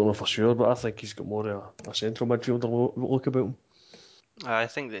I don't know for sure. But I think he's got more of a central midfielder look about him. I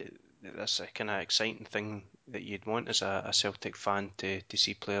think that's a kind of exciting thing that you'd want as a Celtic fan to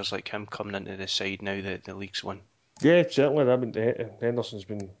see players like him coming into the side now that the league's won. Yeah, certainly. Henderson's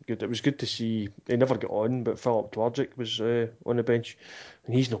been good. It was good to see. He never got on, but Philip Dwardzik was on the bench,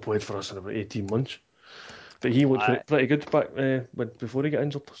 and he's not played for us in about 18 months. But he looked pretty good back before he got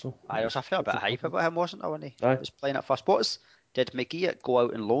injured. So there was a fair bit of hype about him, wasn't there, when he was playing at first? Did McGee go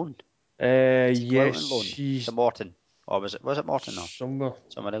out on loan? Yes, to Morton, or was it Morton? Or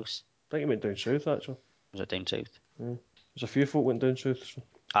somewhere else? I think he went down south actually. Was it down south? Yeah. There's a few folk went down south. So.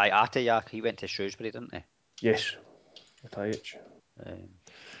 Ate, he went to Shrewsbury, didn't he? Yes. He's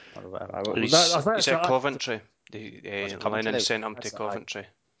at Coventry. Lennon sent him to Coventry.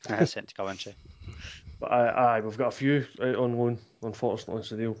 Sent to Coventry. But we've got a few out on loan, unfortunately,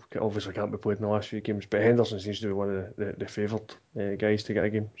 so they obviously can't be played in the last few games. But Henderson seems to be one of the favoured guys to get a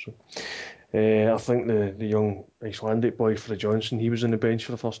game. So I think the young Icelandic boy, Freddie Johnson, he was on the bench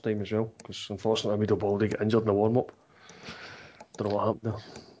for the first time as well, because unfortunately Amido Baldi got injured in the warm-up. Don't know what happened there.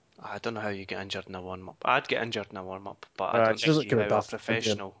 I don't know how you get injured in a warm-up. I'd get injured in a warm-up, but I don't think you're a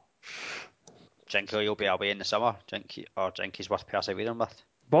professional. Think you'll be away in the summer? Think he's worth persevering with?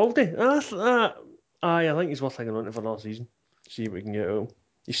 Baldi? I think he's worth hanging on to for another season. See what we can get out of him.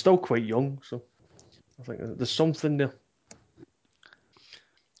 He's still quite young, so I think there's something there.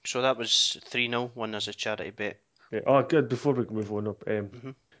 So that was 3-0, won as a charity bet. Yeah. Good. Before we move on up,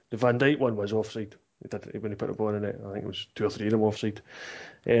 the Van Dijk one was offside. When he put the ball in it, I think it was 2 or 3 of them offside.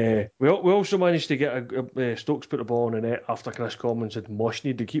 We also managed to get Stokes put the ball in the net after Chris Commons had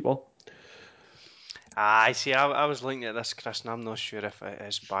Moshnied the keeper. I see. I was looking at this, Chris, and I'm not sure if it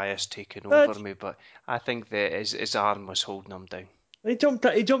is bias taking over me, but I think that his arm was holding him down. He jumped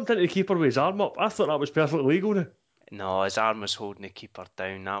into the keeper with his arm up. I thought that was perfectly legal now. No, his arm was holding the keeper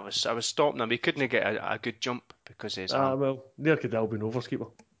down. I was stopping him. He couldn't get a good jump because his arm. Well, there could have been overs keeper.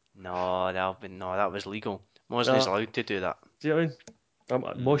 No, that was legal. Wasn't allowed to do that. Do you know what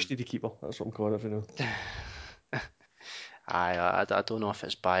I mean? Moshnied the keeper. That's what I'm calling it for now. I don't know if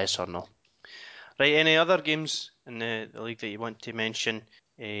it's bias or not. Right, any other games in the league that you want to mention?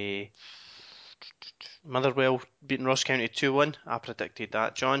 Motherwell beating Ross County 2-1. I predicted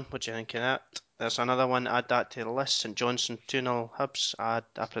that. John, what do you think of that? There's another one. Add that to the list. St Johnstone 2-0 Hibs. I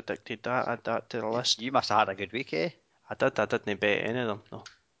predicted that. Add that to the list. You must have had a good week, eh? I didn't bet any of them, no.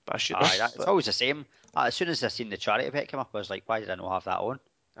 But I should have. It's always the same. As soon as I seen the charity bet come up, I was like, why did I not have that on?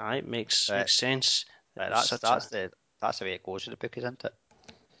 It makes sense. That's the way it goes with the bookies, isn't it?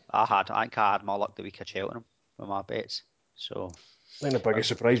 I think I had more luck the week of Cheltenham with my bets. So I think the biggest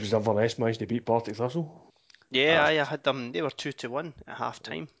surprise was Inverness managed to beat Partick Thistle. Yeah, I had them. They were 2-1 at half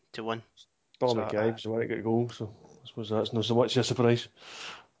time to win. Billy McKay was the one that got a goal, so I suppose that's not so much a surprise.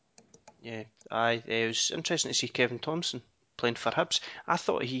 Yeah, it was interesting to see Kevin Thompson playing for Hibs. I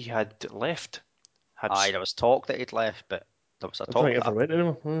thought he had left Hibs. there was talk that he'd left, but there was a I don't think it ever went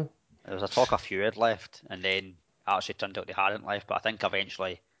anymore. There was a talk a few had left, and then actually turned out they hadn't left. But I think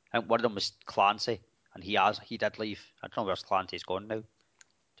eventually, one of them was Clancy, and he did leave. I don't know where Clancy's gone now.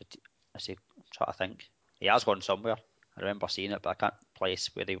 I'm trying to think. He has gone somewhere. I remember seeing it, but I can't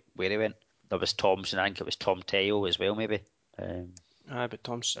place where he went. There was Thompson. I think it was Tom Teo as well, maybe. But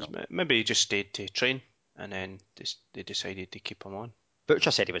Thompson, maybe he just stayed to train, and then they decided to keep him on.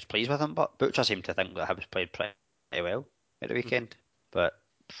 Butcher said he was pleased with him, but Butcher seemed to think that Hibs played pretty well at the weekend. But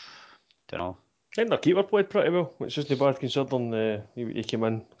don't know. I think their keeper played pretty well, which isn't bad considering he came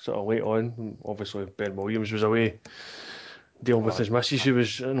in sort of late on. And obviously, Ben Williams was away dealing with his missus who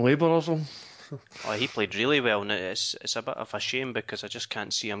was in labour or something. He played really well, and it's a bit of a shame because I just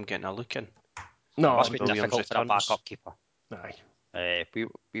can't see him getting a look in. No, it must be difficult for a backup keeper. Aye.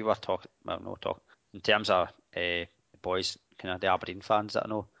 We were talking, in terms of the boys, kind of the Aberdeen fans that I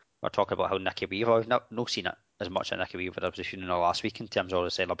know, we're talking about how Nicky Weaver, I've not seen it as much of Nicky Weaver as we've seen in the last week in terms of all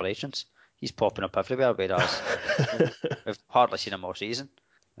the celebrations. He's popping up everywhere, whereas we've hardly seen him all season.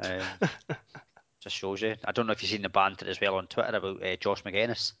 Just shows you. I don't know if you've seen the banter as well on Twitter about Josh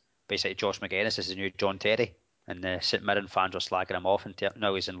McGuinness. Basically, Josh McGuinness is the new John Terry, and the St Mirren fans were slagging him off. And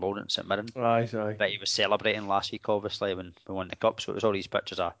now he's in loan at St Mirren. Aye. But he was celebrating last week, obviously, when we won the cup. So it was all these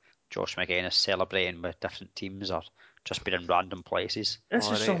pictures of Josh McGuinness celebrating with different teams or just being in random places.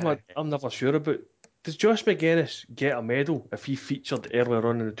 This is something I'm never sure about. Does Josh McGuinness get a medal if he featured earlier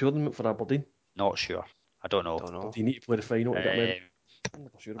on in the tournament for Aberdeen? Not sure. I don't know. Do you need to play the final to get a medal? I'm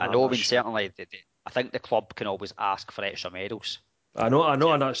never sure. I know. Certainly, I think the club can always ask for extra medals. I know,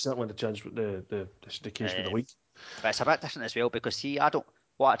 and that's certainly the case with the league. But it's a bit different as well because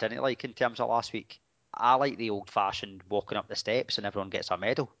what I didn't like in terms of last week, I like the old-fashioned walking up the steps and everyone gets a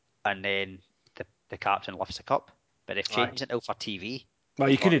medal, and then the captain lifts the cup. But they've changed it now for TV. Well,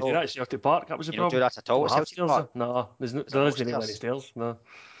 you couldn't do that at Celtic Park. That was the problem. You don't do that at all at Celtic Park. No, there isn't many stairs. No.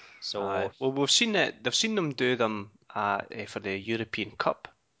 So well, we've seen it. They've seen them do them for the European Cup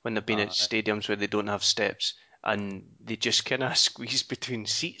when they've been at stadiums where they don't have steps, and they just kind of squeeze between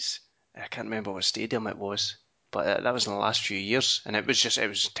seats. I can't remember what stadium it was, but that was in the last few years, and it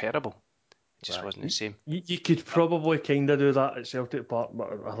was terrible. It just wasn't the same. You could probably kind of do that at Celtic Park, but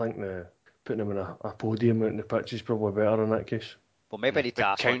I think putting them in a podium out in the pitch is probably better in that case. Well, maybe they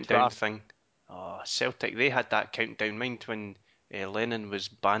the countdown thing. Oh, Celtic, they had that countdown. Mind when Lennon was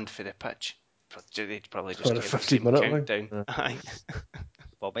banned for the pitch? They'd probably just get a 15-minute countdown. Yeah.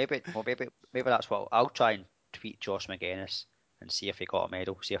 Well, maybe that's what I'll try and tweet Josh McGuinness and see if he got a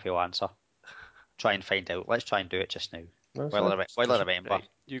medal. See if he'll answer. Try and find out. Let's try and do it just now. While I remember. Right,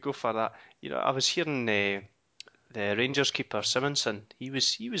 you go for that. I was hearing the Rangers keeper Simonson. He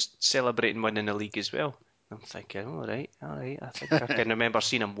was celebrating winning the league as well. I'm thinking, all right. I think I can remember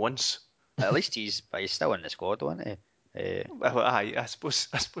seeing him once. At least he's still in the squad, isn't he? Well, I suppose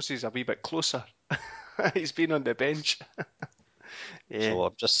he's a wee bit closer. He's been on the bench. Yeah. So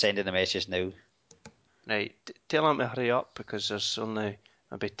I'm just sending a message now. Right, tell him to hurry up because there's only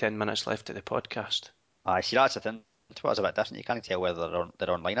maybe 10 minutes left of the podcast. Aye, see, that's the thing. Twitter's a bit different. You can't tell whether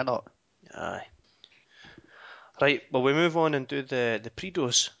they're online or not. Aye. Right, well, we move on and do the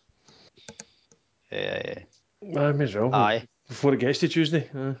pre-dose. I may as well. Aye. Before it gets to Tuesday.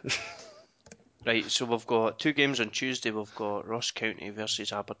 Right, so we've got 2 games on Tuesday. We've got Ross County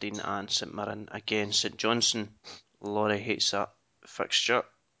versus Aberdeen and St Mirren against St Johnstone. Laurie hates that fixture.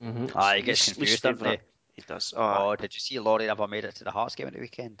 Mm-hmm. Aye, he gets confused, doesn't he? He does. Oh, did you see Laurie never made it to the Hearts game at the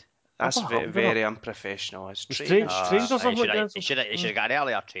weekend? That's very unprofessional. It's trained or something like that. He should have got an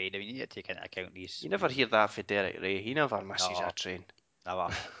earlier train. I mean, you need to take into account these. You never hear that for Derek Ray. He never misses a train. Never.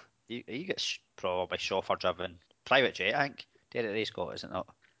 he gets probably chauffeur driven. Private jet, I think. Derek Ray's got, is it not?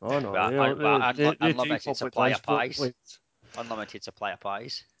 Oh, no. Unlimited supply of pies. Unlimited supply of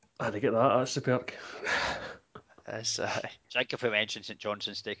pies. They get that. That's the perk. It's, I think if we mention St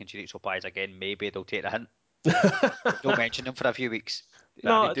Johnstone steak and chorizo pies again, maybe they'll take the hint. Don't mention them for a few weeks.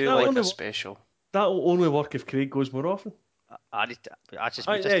 No, they do that like only a special. that'll only work if Craig goes more often. I need to. I just.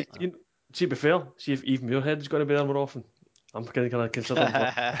 See, be fair. See if Eve Muirhead's going to be there more often. I'm kind of considering.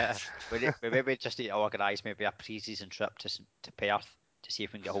 we maybe just need to organise maybe a pre-season trip to Perth to see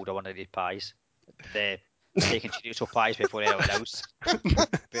if we can get hold of one of these pies. The steak and chorizo pies before anyone else.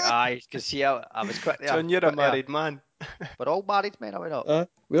 But I can see I was quick there. John, you're a married man. We're all married men, are we not?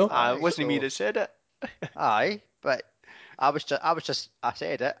 It wasn't me that said it. Aye, but I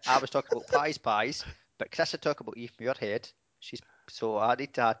said it. I was talking about pies, but Chris had talked about Eve Muirhead. So I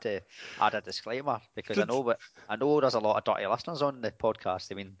need to add a disclaimer because I know there's a lot of dirty listeners on the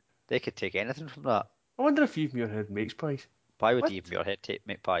podcast. I mean, they could take anything from that. I wonder if Eve Muirhead makes pies. Why would Eve Muirhead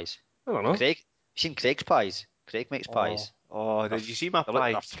make pies? I don't know. Craig, you seen Craig's pies? Craig makes pies. Oh, did you see my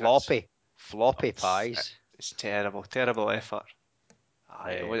pie? They're floppy pies. It's terrible effort.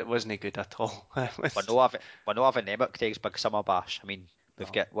 It wasn't good at all. We're not having them at Craig's Big Summer Bash. I mean,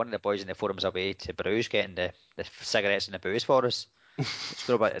 we've got one of the boys in the forums away to Bruges getting the cigarettes and the booze for us. Let's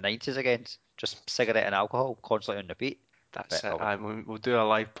go about the 90s again. Just cigarette and alcohol constantly on the beat. That's it. We'll do a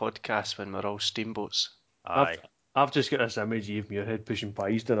live podcast when we're all steamboats. Aye. I've just got this image of Muirhead pushing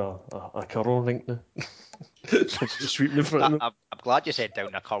pies down a curling rink now. Sweeping in front of him. I'm glad you said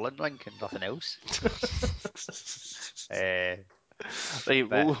down a curling rink and nothing else. Right,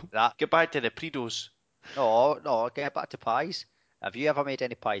 we'll get back to the Pridos. No, get back to pies. Have you ever made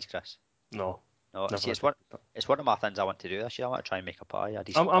any pies, Chris? No. See, it's one of my things I want to do this year. I want to try and make a pie, a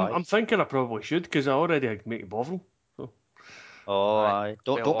decent pie. I'm thinking I probably should because I already make Bovril. So. Aye.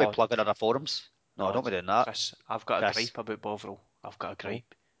 Don't be plugging other forums. No, don't be doing that. Chris, I've got a gripe about Bovril. I've got a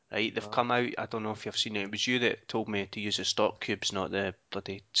gripe. Right, they've come out. I don't know if you've seen it. It was you that told me to use the stock cubes, not the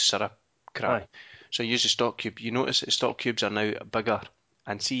bloody syrup crap. Aye. So use the stock cube. You notice that stock cubes are now bigger,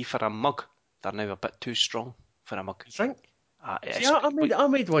 and see for a mug, they're now a bit too strong for a mug. You think? I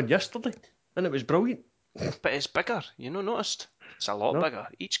made one yesterday, and it was brilliant. But it's bigger. You know, noticed? It's a lot bigger.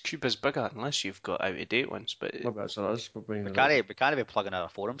 Each cube is bigger, unless you've got out of date ones. But maybe that's what it is. We can't be plugging our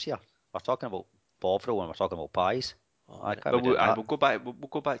forums here. We're talking about Bovril and we're talking about pies. We'll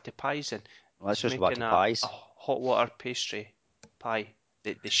go back to pies then. Let's just go back to pies. A hot water pastry pie.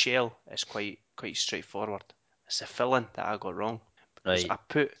 The shell is quite straightforward. It's the filling that I got wrong. Because I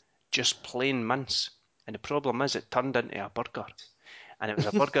put just plain mince, and the problem is it turned into a burger, and it was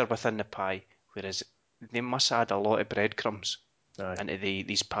a burger within the pie, whereas they must have had a lot of breadcrumbs into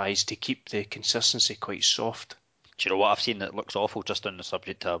these pies to keep the consistency quite soft. Do you know what I've seen that looks awful just on the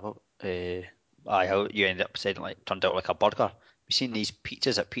subject of how you end up saying turned out like a burger? We've seen these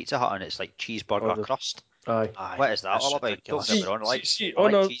pizzas at Pizza Hut and it's like cheeseburger crust. Aye. What is that all about? Don't get me wrong, I like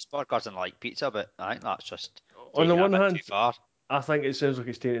cheeseburgers and like pizza, but I think that's just on the one hand too far. I think it sounds like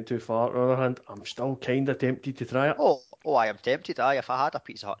it's taking it too far. On the other hand, I'm still kind of tempted to try it. Oh, I am tempted. If I had a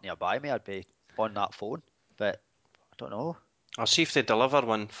Pizza Hut nearby me, I'd be on that phone. But I don't know. I'll see if they deliver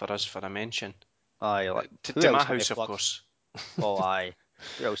one for us for a mention. Aye, to my house, of course. Oh, aye.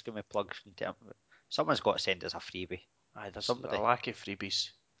 Who else can we plug? Someone's got to send us a freebie. Aye, there's a lack of freebies.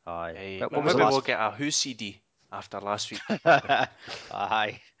 Aye. Maybe we'll get a Who CD after last week.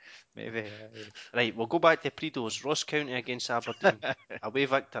 Aye. Maybe. Right, we'll go back to Pridos. Ross County against Aberdeen. Away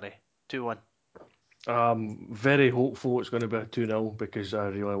victory. 2-1. I'm very hopeful it's going to be a 2-0 because I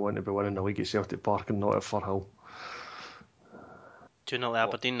really want to be winning the league at Celtic Park and not at Firhill. 2-0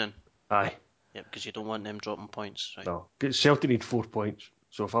 Aberdeen then? Aye. Yeah, because you don't want them dropping points. Right? No. Celtic need 4 points.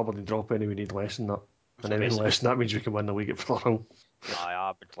 So if Aberdeen drop any, we need less than that. And anything less than that means we can win the league at Firhill.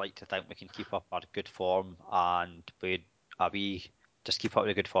 I would like to think we can keep up our good form and we just keep up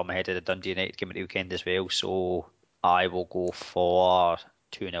the good form ahead of the Dundee United game at the weekend as well. So I will go for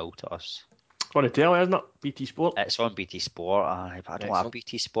 2-0 to us. It's on the telly, isn't it? BT Sport. It's on BT Sport. But I don't have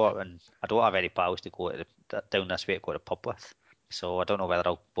BT Sport and I don't have any pals to go down this way to go to the pub with. So I don't know whether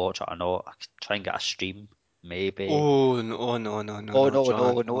I'll watch it or not. I could try and get a stream, maybe. Oh no! No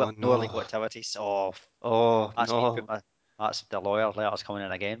illegal activities. That's the lawyer letters coming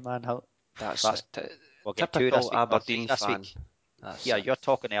in again, man. We'll get typical Aberdeen this fan. Week. You're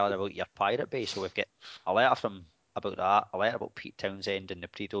talking earlier about your Pirate Bay, so we've got a letter about that, a letter about Pete Townsend and the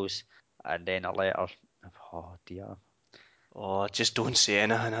Pridos, and then a letter. Oh dear. Oh, just don't say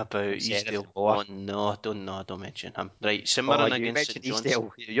anything about Eastdale. Oh no, don't mention him. Right, St Mirren against St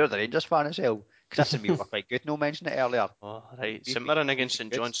Johnstone. You're the Rangers fan as well. Chris and me were quite good. No mention it earlier. Oh, right, St Mirren against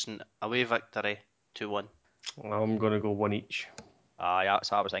St Johnstone, away victory, 2-1. I'm going to go 1 each. That's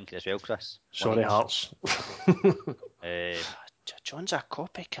what I was thinking as well, Chris. Sorry, Hearts. John's a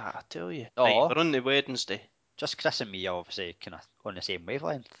copycat, I tell you. Oh. Right, we're on the Wednesday. just Chris and me are obviously kind of on the same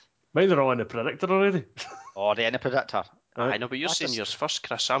wavelength. Mine are all in the predictor already. Or the any predictor. I know, but you're I saying just- yours first,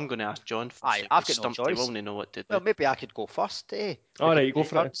 Chris. I'm going to ask John first. Aye, so I've he's got no stumped, he choice. won't know what to do. Well, maybe I could go first, eh? All right, you go Take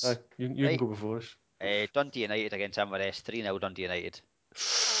for it. turns. Aye, you can Right. go before us. Dundee United against Inverness, 3-0 Dundee United.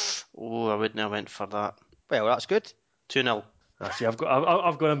 Oh, I wouldn't have went for that. Well, that's good. 2-0. See, I've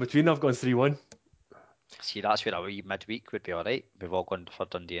gone in between. I've gone 3-1. See, that's where a wee midweek would be alright. We've all gone for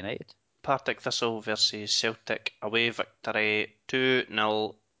Dundee United. Partick Thistle versus Celtic. Away victory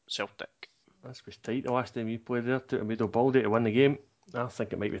 2-0 Celtic. This was tight the last time we played there. Took a Meadow Baldy to win the game. I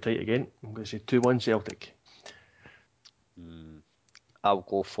think it might be tight again. I'm going to say 2-1 Celtic. I'll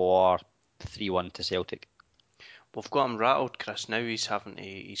go for 3-1 to Celtic. We've got him rattled, Chris. Now he's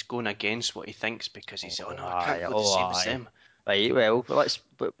going against what he thinks because he's no, I can't go the same as them. Right, well,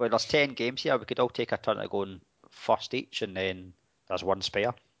 there's 10 games here. We could all take a turn at going first each, and then there's one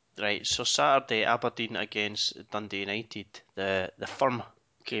spare. Right, so Saturday, Aberdeen against Dundee United, the firm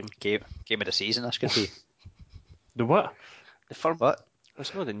game. Game of the season, this could be. The what? The firm. What?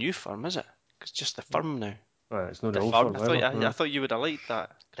 It's not the new firm, is it? It's just the firm now. Right, it's not The the old firm. firm. I thought you would have liked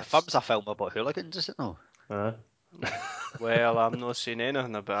that. The Firm's a film about hooligans, is it no? Well, I'm not saying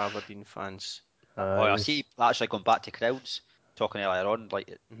anything about Aberdeen fans. I see, actually going back to crowds, talking earlier on,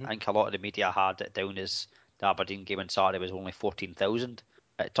 like I think a lot of the media had it down as the Aberdeen game on Saturday was only 14,000.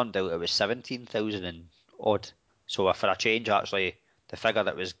 It turned out it was 17,000 and odd. So for a change, actually, the figure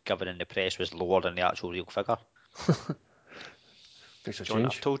that was given in the press was lower than the actual real figure. Makes a John,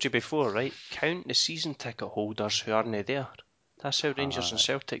 change. I've told you before, right? Count the season ticket holders who aren't there. That's how Rangers and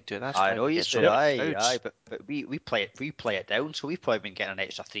Celtic do. That's I know you so do, aye, crowds. but we play it down, so we've probably been getting an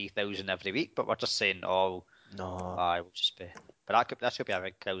extra 3,000 every week. But we're just saying, No. aye, we'll just be. But that should be a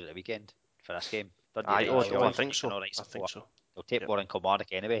big crowd at the weekend for this game. I Surely think so. an alright I think so. They'll take more in Kilmarnock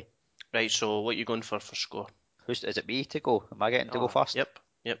anyway. Right, so what are you going for score? Is it me to go? Am I getting to go first? Yep.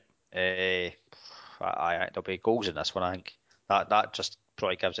 There'll be goals in this one, I think. That just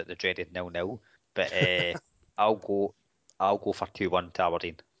probably gives it the dreaded 0-0. But I'll go for 2-1 to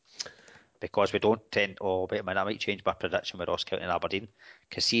Aberdeen. Because we don't tend... Oh, wait a minute, I might change my prediction with Ross County and Aberdeen.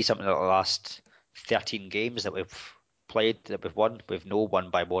 Because see something like the last 13 games that we've played, that we've won, we've no won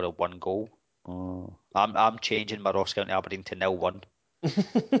by more than one goal. I'm changing my Ross County Aberdeen to 0-1.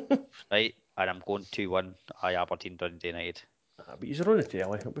 Right? And I'm going 2-1. Aberdeen Dundee United. But he's on the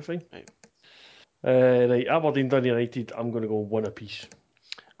telly. It'll be fine. Right. Right, Aberdeen Dundee United. I'm going to go one apiece.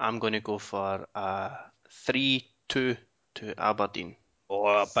 I'm going to go for 3-2 to Aberdeen.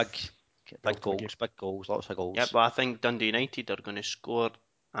 Oh, big goals, lots of goals. Yep, but I think Dundee United are going to score,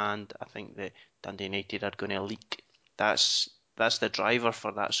 and I think that Dundee United are going to leak. That's the driver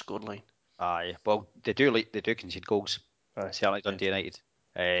for that scoreline. Aye, well, they do concede goals. Aye. Certainly Dundee United.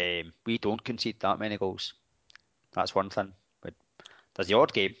 We don't concede that many goals. That's one thing. But there's the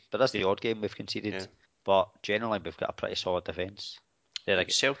odd game we've conceded. Yeah. But generally we've got a pretty solid defence.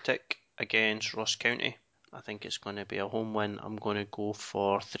 Celtic against Ross County. I think it's going to be a home win. I'm going to go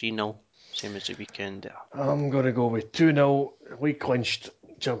for 3-0, same as the weekend. I'm going to go with 2-0. League clinched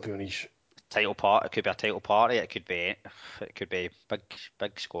champions. Title party. It could be a title party. It could be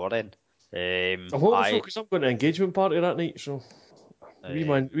big scoring. I'm hoping so because I'm going to engagement party that night. So wee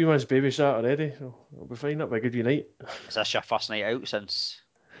man's babysat already. So it'll be fine. That'll be a good wee night. Is this your first night out since?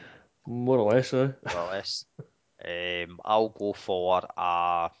 More or less, More or less. I'll go for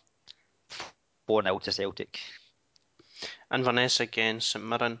a 4-0 to Celtic. Inverness against St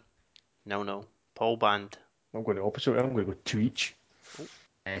Mirren. 0-0. Paul Band. I'm going the opposite way. I'm going to go 2 each.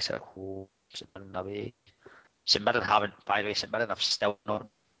 Yes, at home. St Mirren away. St Mirren have still not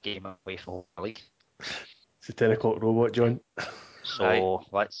game away from the league. It's a 10 o'clock robot, John. So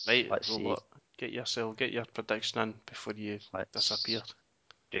let's see. Robot, get your prediction in before you disappear.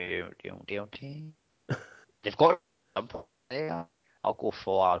 They've got there. I'll go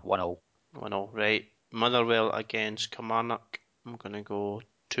for 1-0. 1-0. Right. Motherwell against Kilmarnock. I'm going to go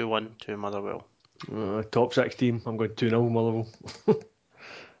 2-1 to Motherwell. Top 6 team. I'm going 2-0 Motherwell.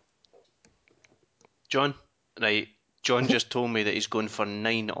 John? Right. John just told me that he's going for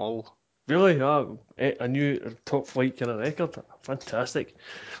 9-all. Really? A new top flight kind of record. Fantastic.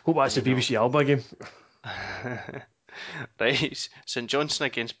 Hope that's the BBC Alba game. Right. St Johnstone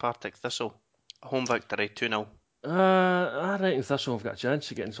against Partick Thistle. Home victory 2-0. I reckon Thistle have got a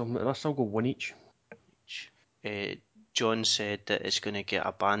chance of getting something out of this. I'll go 1 each. John said that it's going to get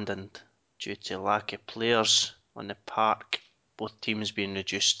abandoned due to lack of players on the park. Both teams being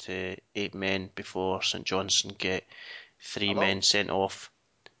reduced to 8 men before St Johnstone get 3 men sent off.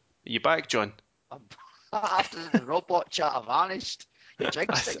 Are you back, John? After the robot chat vanished, you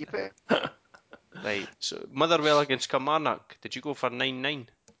jinxed it. You put. Right, so Motherwell against Kilmarnock. Did you go for 9-9?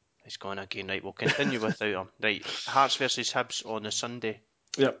 He's gone again. Right, we'll continue without him. Right, Hearts versus Hibs on a Sunday.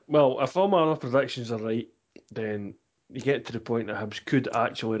 Yeah, well, if all my other predictions are right, then you get to the point that Hibs could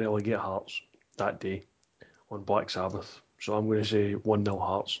actually relegate Hearts that day on Black Sabbath. So I'm going to say 1-0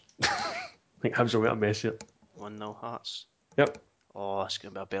 Hearts. I think Hibs will make a mess of it. 1-0 Hearts. Yep. Oh, it's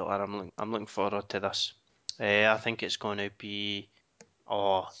going to be a belter. I'm looking forward to this. I think it's going to be...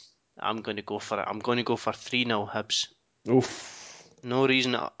 Oh, I'm going to go for it. I'm going to go for 3-0 Hibs. Oof. No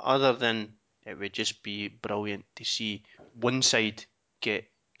reason other than it would just be brilliant to see one side get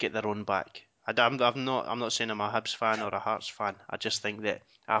their own back. I'm not saying I'm a Hibs fan or a Hearts fan. I just think that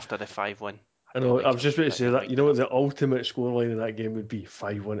after the 5-1, I know, like I was just about to say that. You know what that. the ultimate scoreline of that game would be?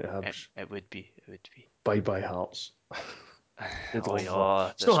 5-1 to Hibs. It would be. Bye-bye Hearts. They'd Oh love yeah,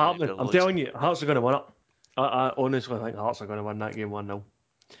 that. It's there's not going to be happening. I'm loads. telling you, Hearts are going to win it. I honestly think Hearts are going to win that game 1-0.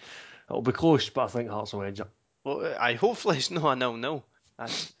 It'll be close, but I think Hearts will edge it. Well, hopefully it's not a 0-0.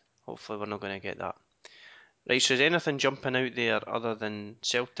 Hopefully we're not going to get that. Right, so is anything jumping out there other than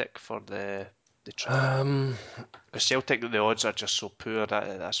Celtic for the trial? Because Celtic, the odds are just so poor.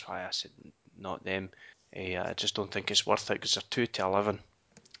 That's why I said not them. I just don't think it's worth it because they're 2-11.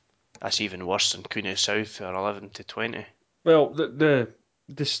 That's even worse than Queen of South, who are 11-20. Well,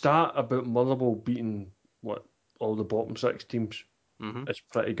 the stat about Motherwell beating all the bottom 6 teams is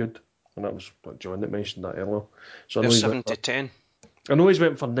pretty good, and that was John that mentioned that earlier. So They're 7-10. I know he's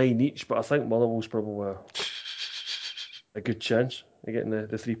went for 9 each, but I think Motherwell's probably a good chance of getting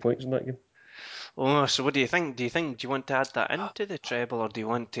the 3 points in that game. Oh, so what do you think? Do you want to add that into the treble, or do you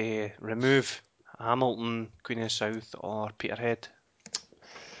want to remove Hamilton, Queen of South, or Peterhead?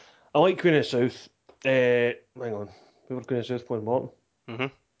 I like Queen of South. Hang on, we were Queen of South playing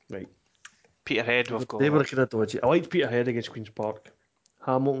Morton. Right. Peterhead, we've got. They were kind of dodgy. I liked Peterhead against Queen's Park.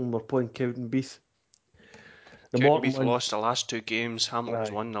 Hamilton were playing Cowdenbeath. Cowdenbeath lost the last 2 games.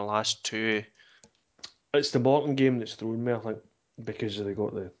 Hamilton's won the last 2. It's the Morton game that's thrown me, I think, because they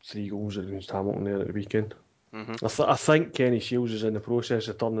got the 3 goals against Hamilton there at the weekend. I think Kenny Shields is in the process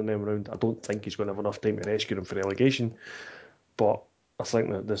of turning them around. I don't think he's going to have enough time to rescue them for relegation, but I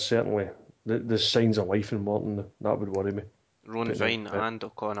think that there's certainly there's signs of life in Morton. That would worry me. Ron Vine and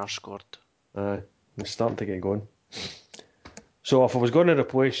O'Connor scored. It's starting to get going. So if I was going to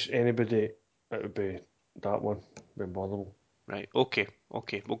replace anybody, it would be that one, with Motherwell. Right, okay.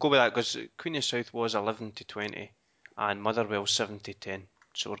 We'll go with that because Queen of South was 11-20 and Motherwell 7-10.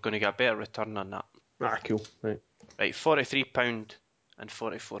 So we're going to get a better return on that. Cool. Right, £43 and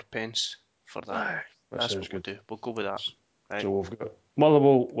 44 pence for that. That's sounds what we'll good. do. We'll go with that. Right. So we've got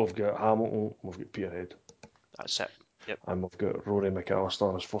Motherwell, we've got Hamilton, we've got Peterhead. That's it. Yep. And we've got Rory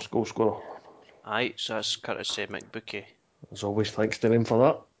McAllister as first goal scorer. Aye, so that's courtesy of McBookie. As always, thanks to them for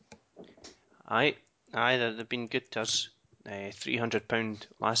that. Aye, they've been good to us. £300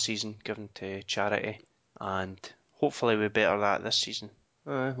 last season given to charity, and hopefully we better that this season.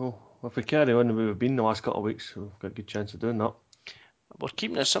 Aye, well, if we carry on the way we've been the last couple of weeks, we've got a good chance of doing that. We're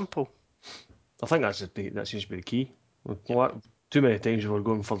keeping it simple. I think that seems to be the key. Too many times we were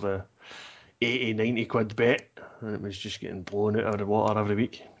going for the 80, 90 quid bet, and it was just getting blown out of the water every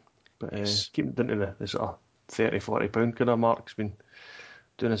week. But keeping it down to the sort of 30, 40 pound kind of mark's been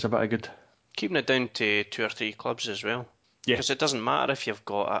doing us a bit of good. Keeping it down to 2 or 3 clubs as well. Yeah. Because it doesn't matter if you've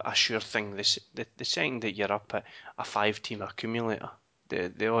got a sure thing. The second that you're up at a 5-team accumulator,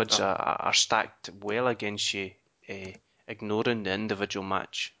 the odds are stacked well against you, ignoring the individual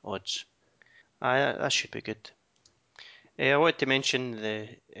match odds. That should be good. I wanted to mention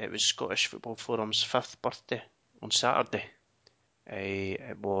it was Scottish Football Forum's 5th birthday on Saturday.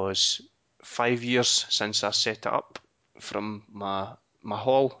 It was 5 years since I set it up from my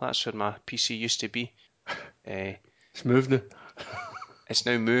hall. That's where my PC used to be. It's moved now. It's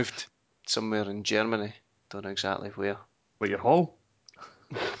now moved somewhere in Germany. Don't know exactly where. What, your hall?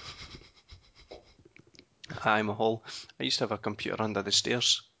 Aye, my hall. I used to have a computer under the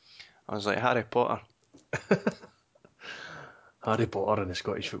stairs. I was like Harry Potter. Harry Potter and the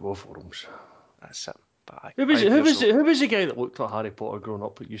Scottish Football Forums. That's it. But Who was the guy that looked like Harry Potter growing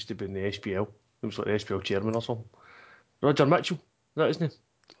up that used to be in the SPL? He was like the SPL chairman or something. Roger Mitchell? Is that his name?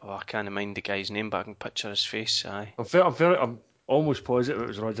 Oh, I can't mind the guy's name, but I can picture his face. Aye. I'm almost positive it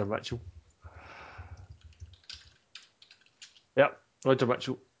was Roger Mitchell. Yep, Roger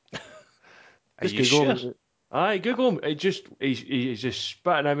Mitchell. Are you sure? Aye, Google him. He's just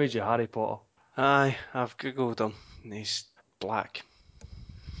spit an image of Harry Potter. Aye, I've googled him. He's black.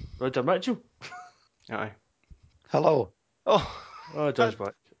 Roger Mitchell? Aye. Hello. Oh, John's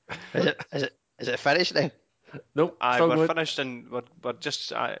back. Is it finished now? Nope. Aye, Still we're going. finished, and we're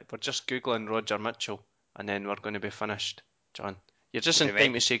just googling Roger Mitchell, and then we're going to be finished. John, you're just in Did we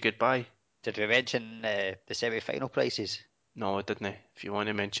time men- to say goodbye. Did we mention the semi-final prices? No, I didn't. If you want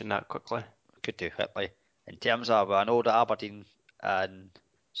to mention that quickly. Could do quickly. In terms of, I know that Aberdeen and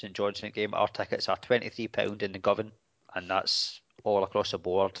St Johnstone game, our tickets are £23 in the Govan, and that's all across the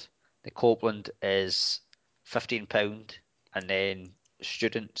board. The Copeland is £15, and then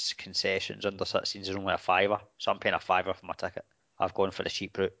students' concessions under 16s is only a fiver, so I'm paying a fiver for my ticket. I've gone for the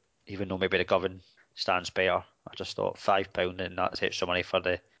cheap route, even though maybe the Govan stands better. I just thought £5, and that's extra money for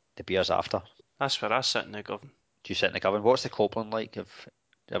the beers after. That's where I sit in the Govan. Do you sit in the Govan? What's the Copeland like? Have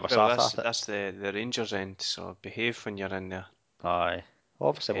you ever Well, sat that's at it? that's the Rangers end, so behave when you're in there. Aye.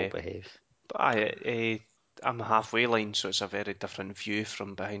 Obviously Eh, will behave. But I'm halfway line, so it's a very different view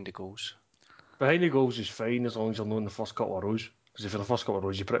from behind the goals. Behind the goals is fine as long as you're not in the first couple of rows. Because if you're in the first couple of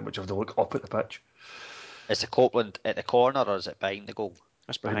rows, you pretty much have to look up at the pitch. Is the Copeland at the corner or is it behind the goal?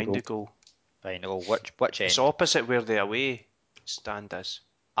 It's Behind behind the the goal. Behind the goal. Which end? It's opposite where the away stand is.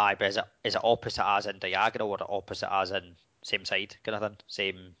 Aye, but is it opposite as in diagonal or opposite as in same side kind of thing?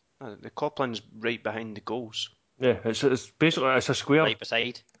 Same The Copland's right behind the goals. Yeah, it's basically it's a square. right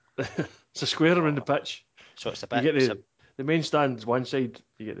beside. It's a square around the pitch. So it's the You bit. get the main stand one side,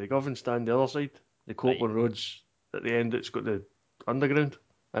 you get the Govan stand the other side. The Copeland Road's at the end, it's got the underground,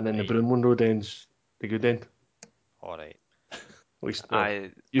 and then Right. the Broomloan Road ends the good end. All right. At least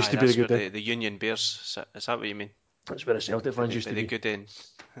Aye, used to be that's the good where end. the Union Bears sit. Is that what you mean? That's where the Celtic fans By used to the be. good end.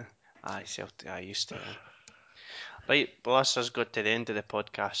 Aye, Celtic. I used to. Right, well, this has got to the end of the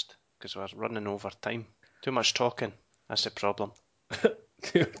podcast because we're running over time. Too much talking. That's the problem.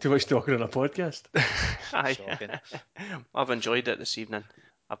 Too much talking on a podcast. Aye. Shocking. I've enjoyed it this evening.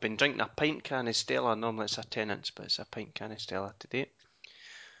 I've been drinking a pint can of Stella. Normally it's a 10-inch, but it's a pint can of Stella today.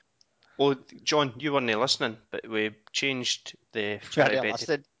 Oh, John, you weren't listening, but we changed the charity Very bet.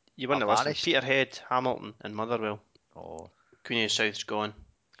 listed. You weren't I've listening. vanished. Peterhead, Hamilton, and Motherwell. Oh, Queen of South's gone.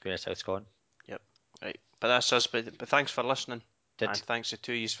 Queen of South's gone. Yep. Right. But that's us. But thanks for listening. Did And thanks to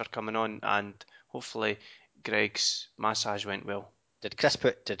two of you for coming on. And hopefully Greg's massage went well. did Chris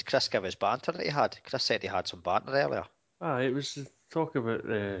give his banter that he had? Chris said he had some banter earlier. It was the talk about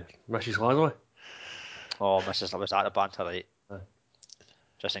Mrs. Lasley. Oh, Mrs. Was that the banter, right? Aye.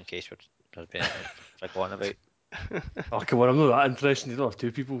 Just in case there's been anything forgotten about. Oh, come on, I'm not that interested. You don't have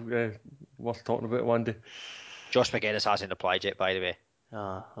two people worth talking about one day. Josh McGuinness hasn't replied yet, by the way.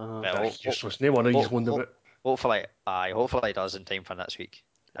 But Useless. No one knows one about. Hopefully he does in time for next week,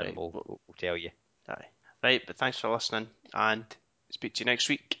 and Right. we'll tell you. aye. Right, but thanks for listening and speak to you next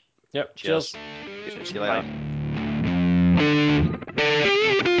week. Yep. Cheers. Cheers. See you later. Bye.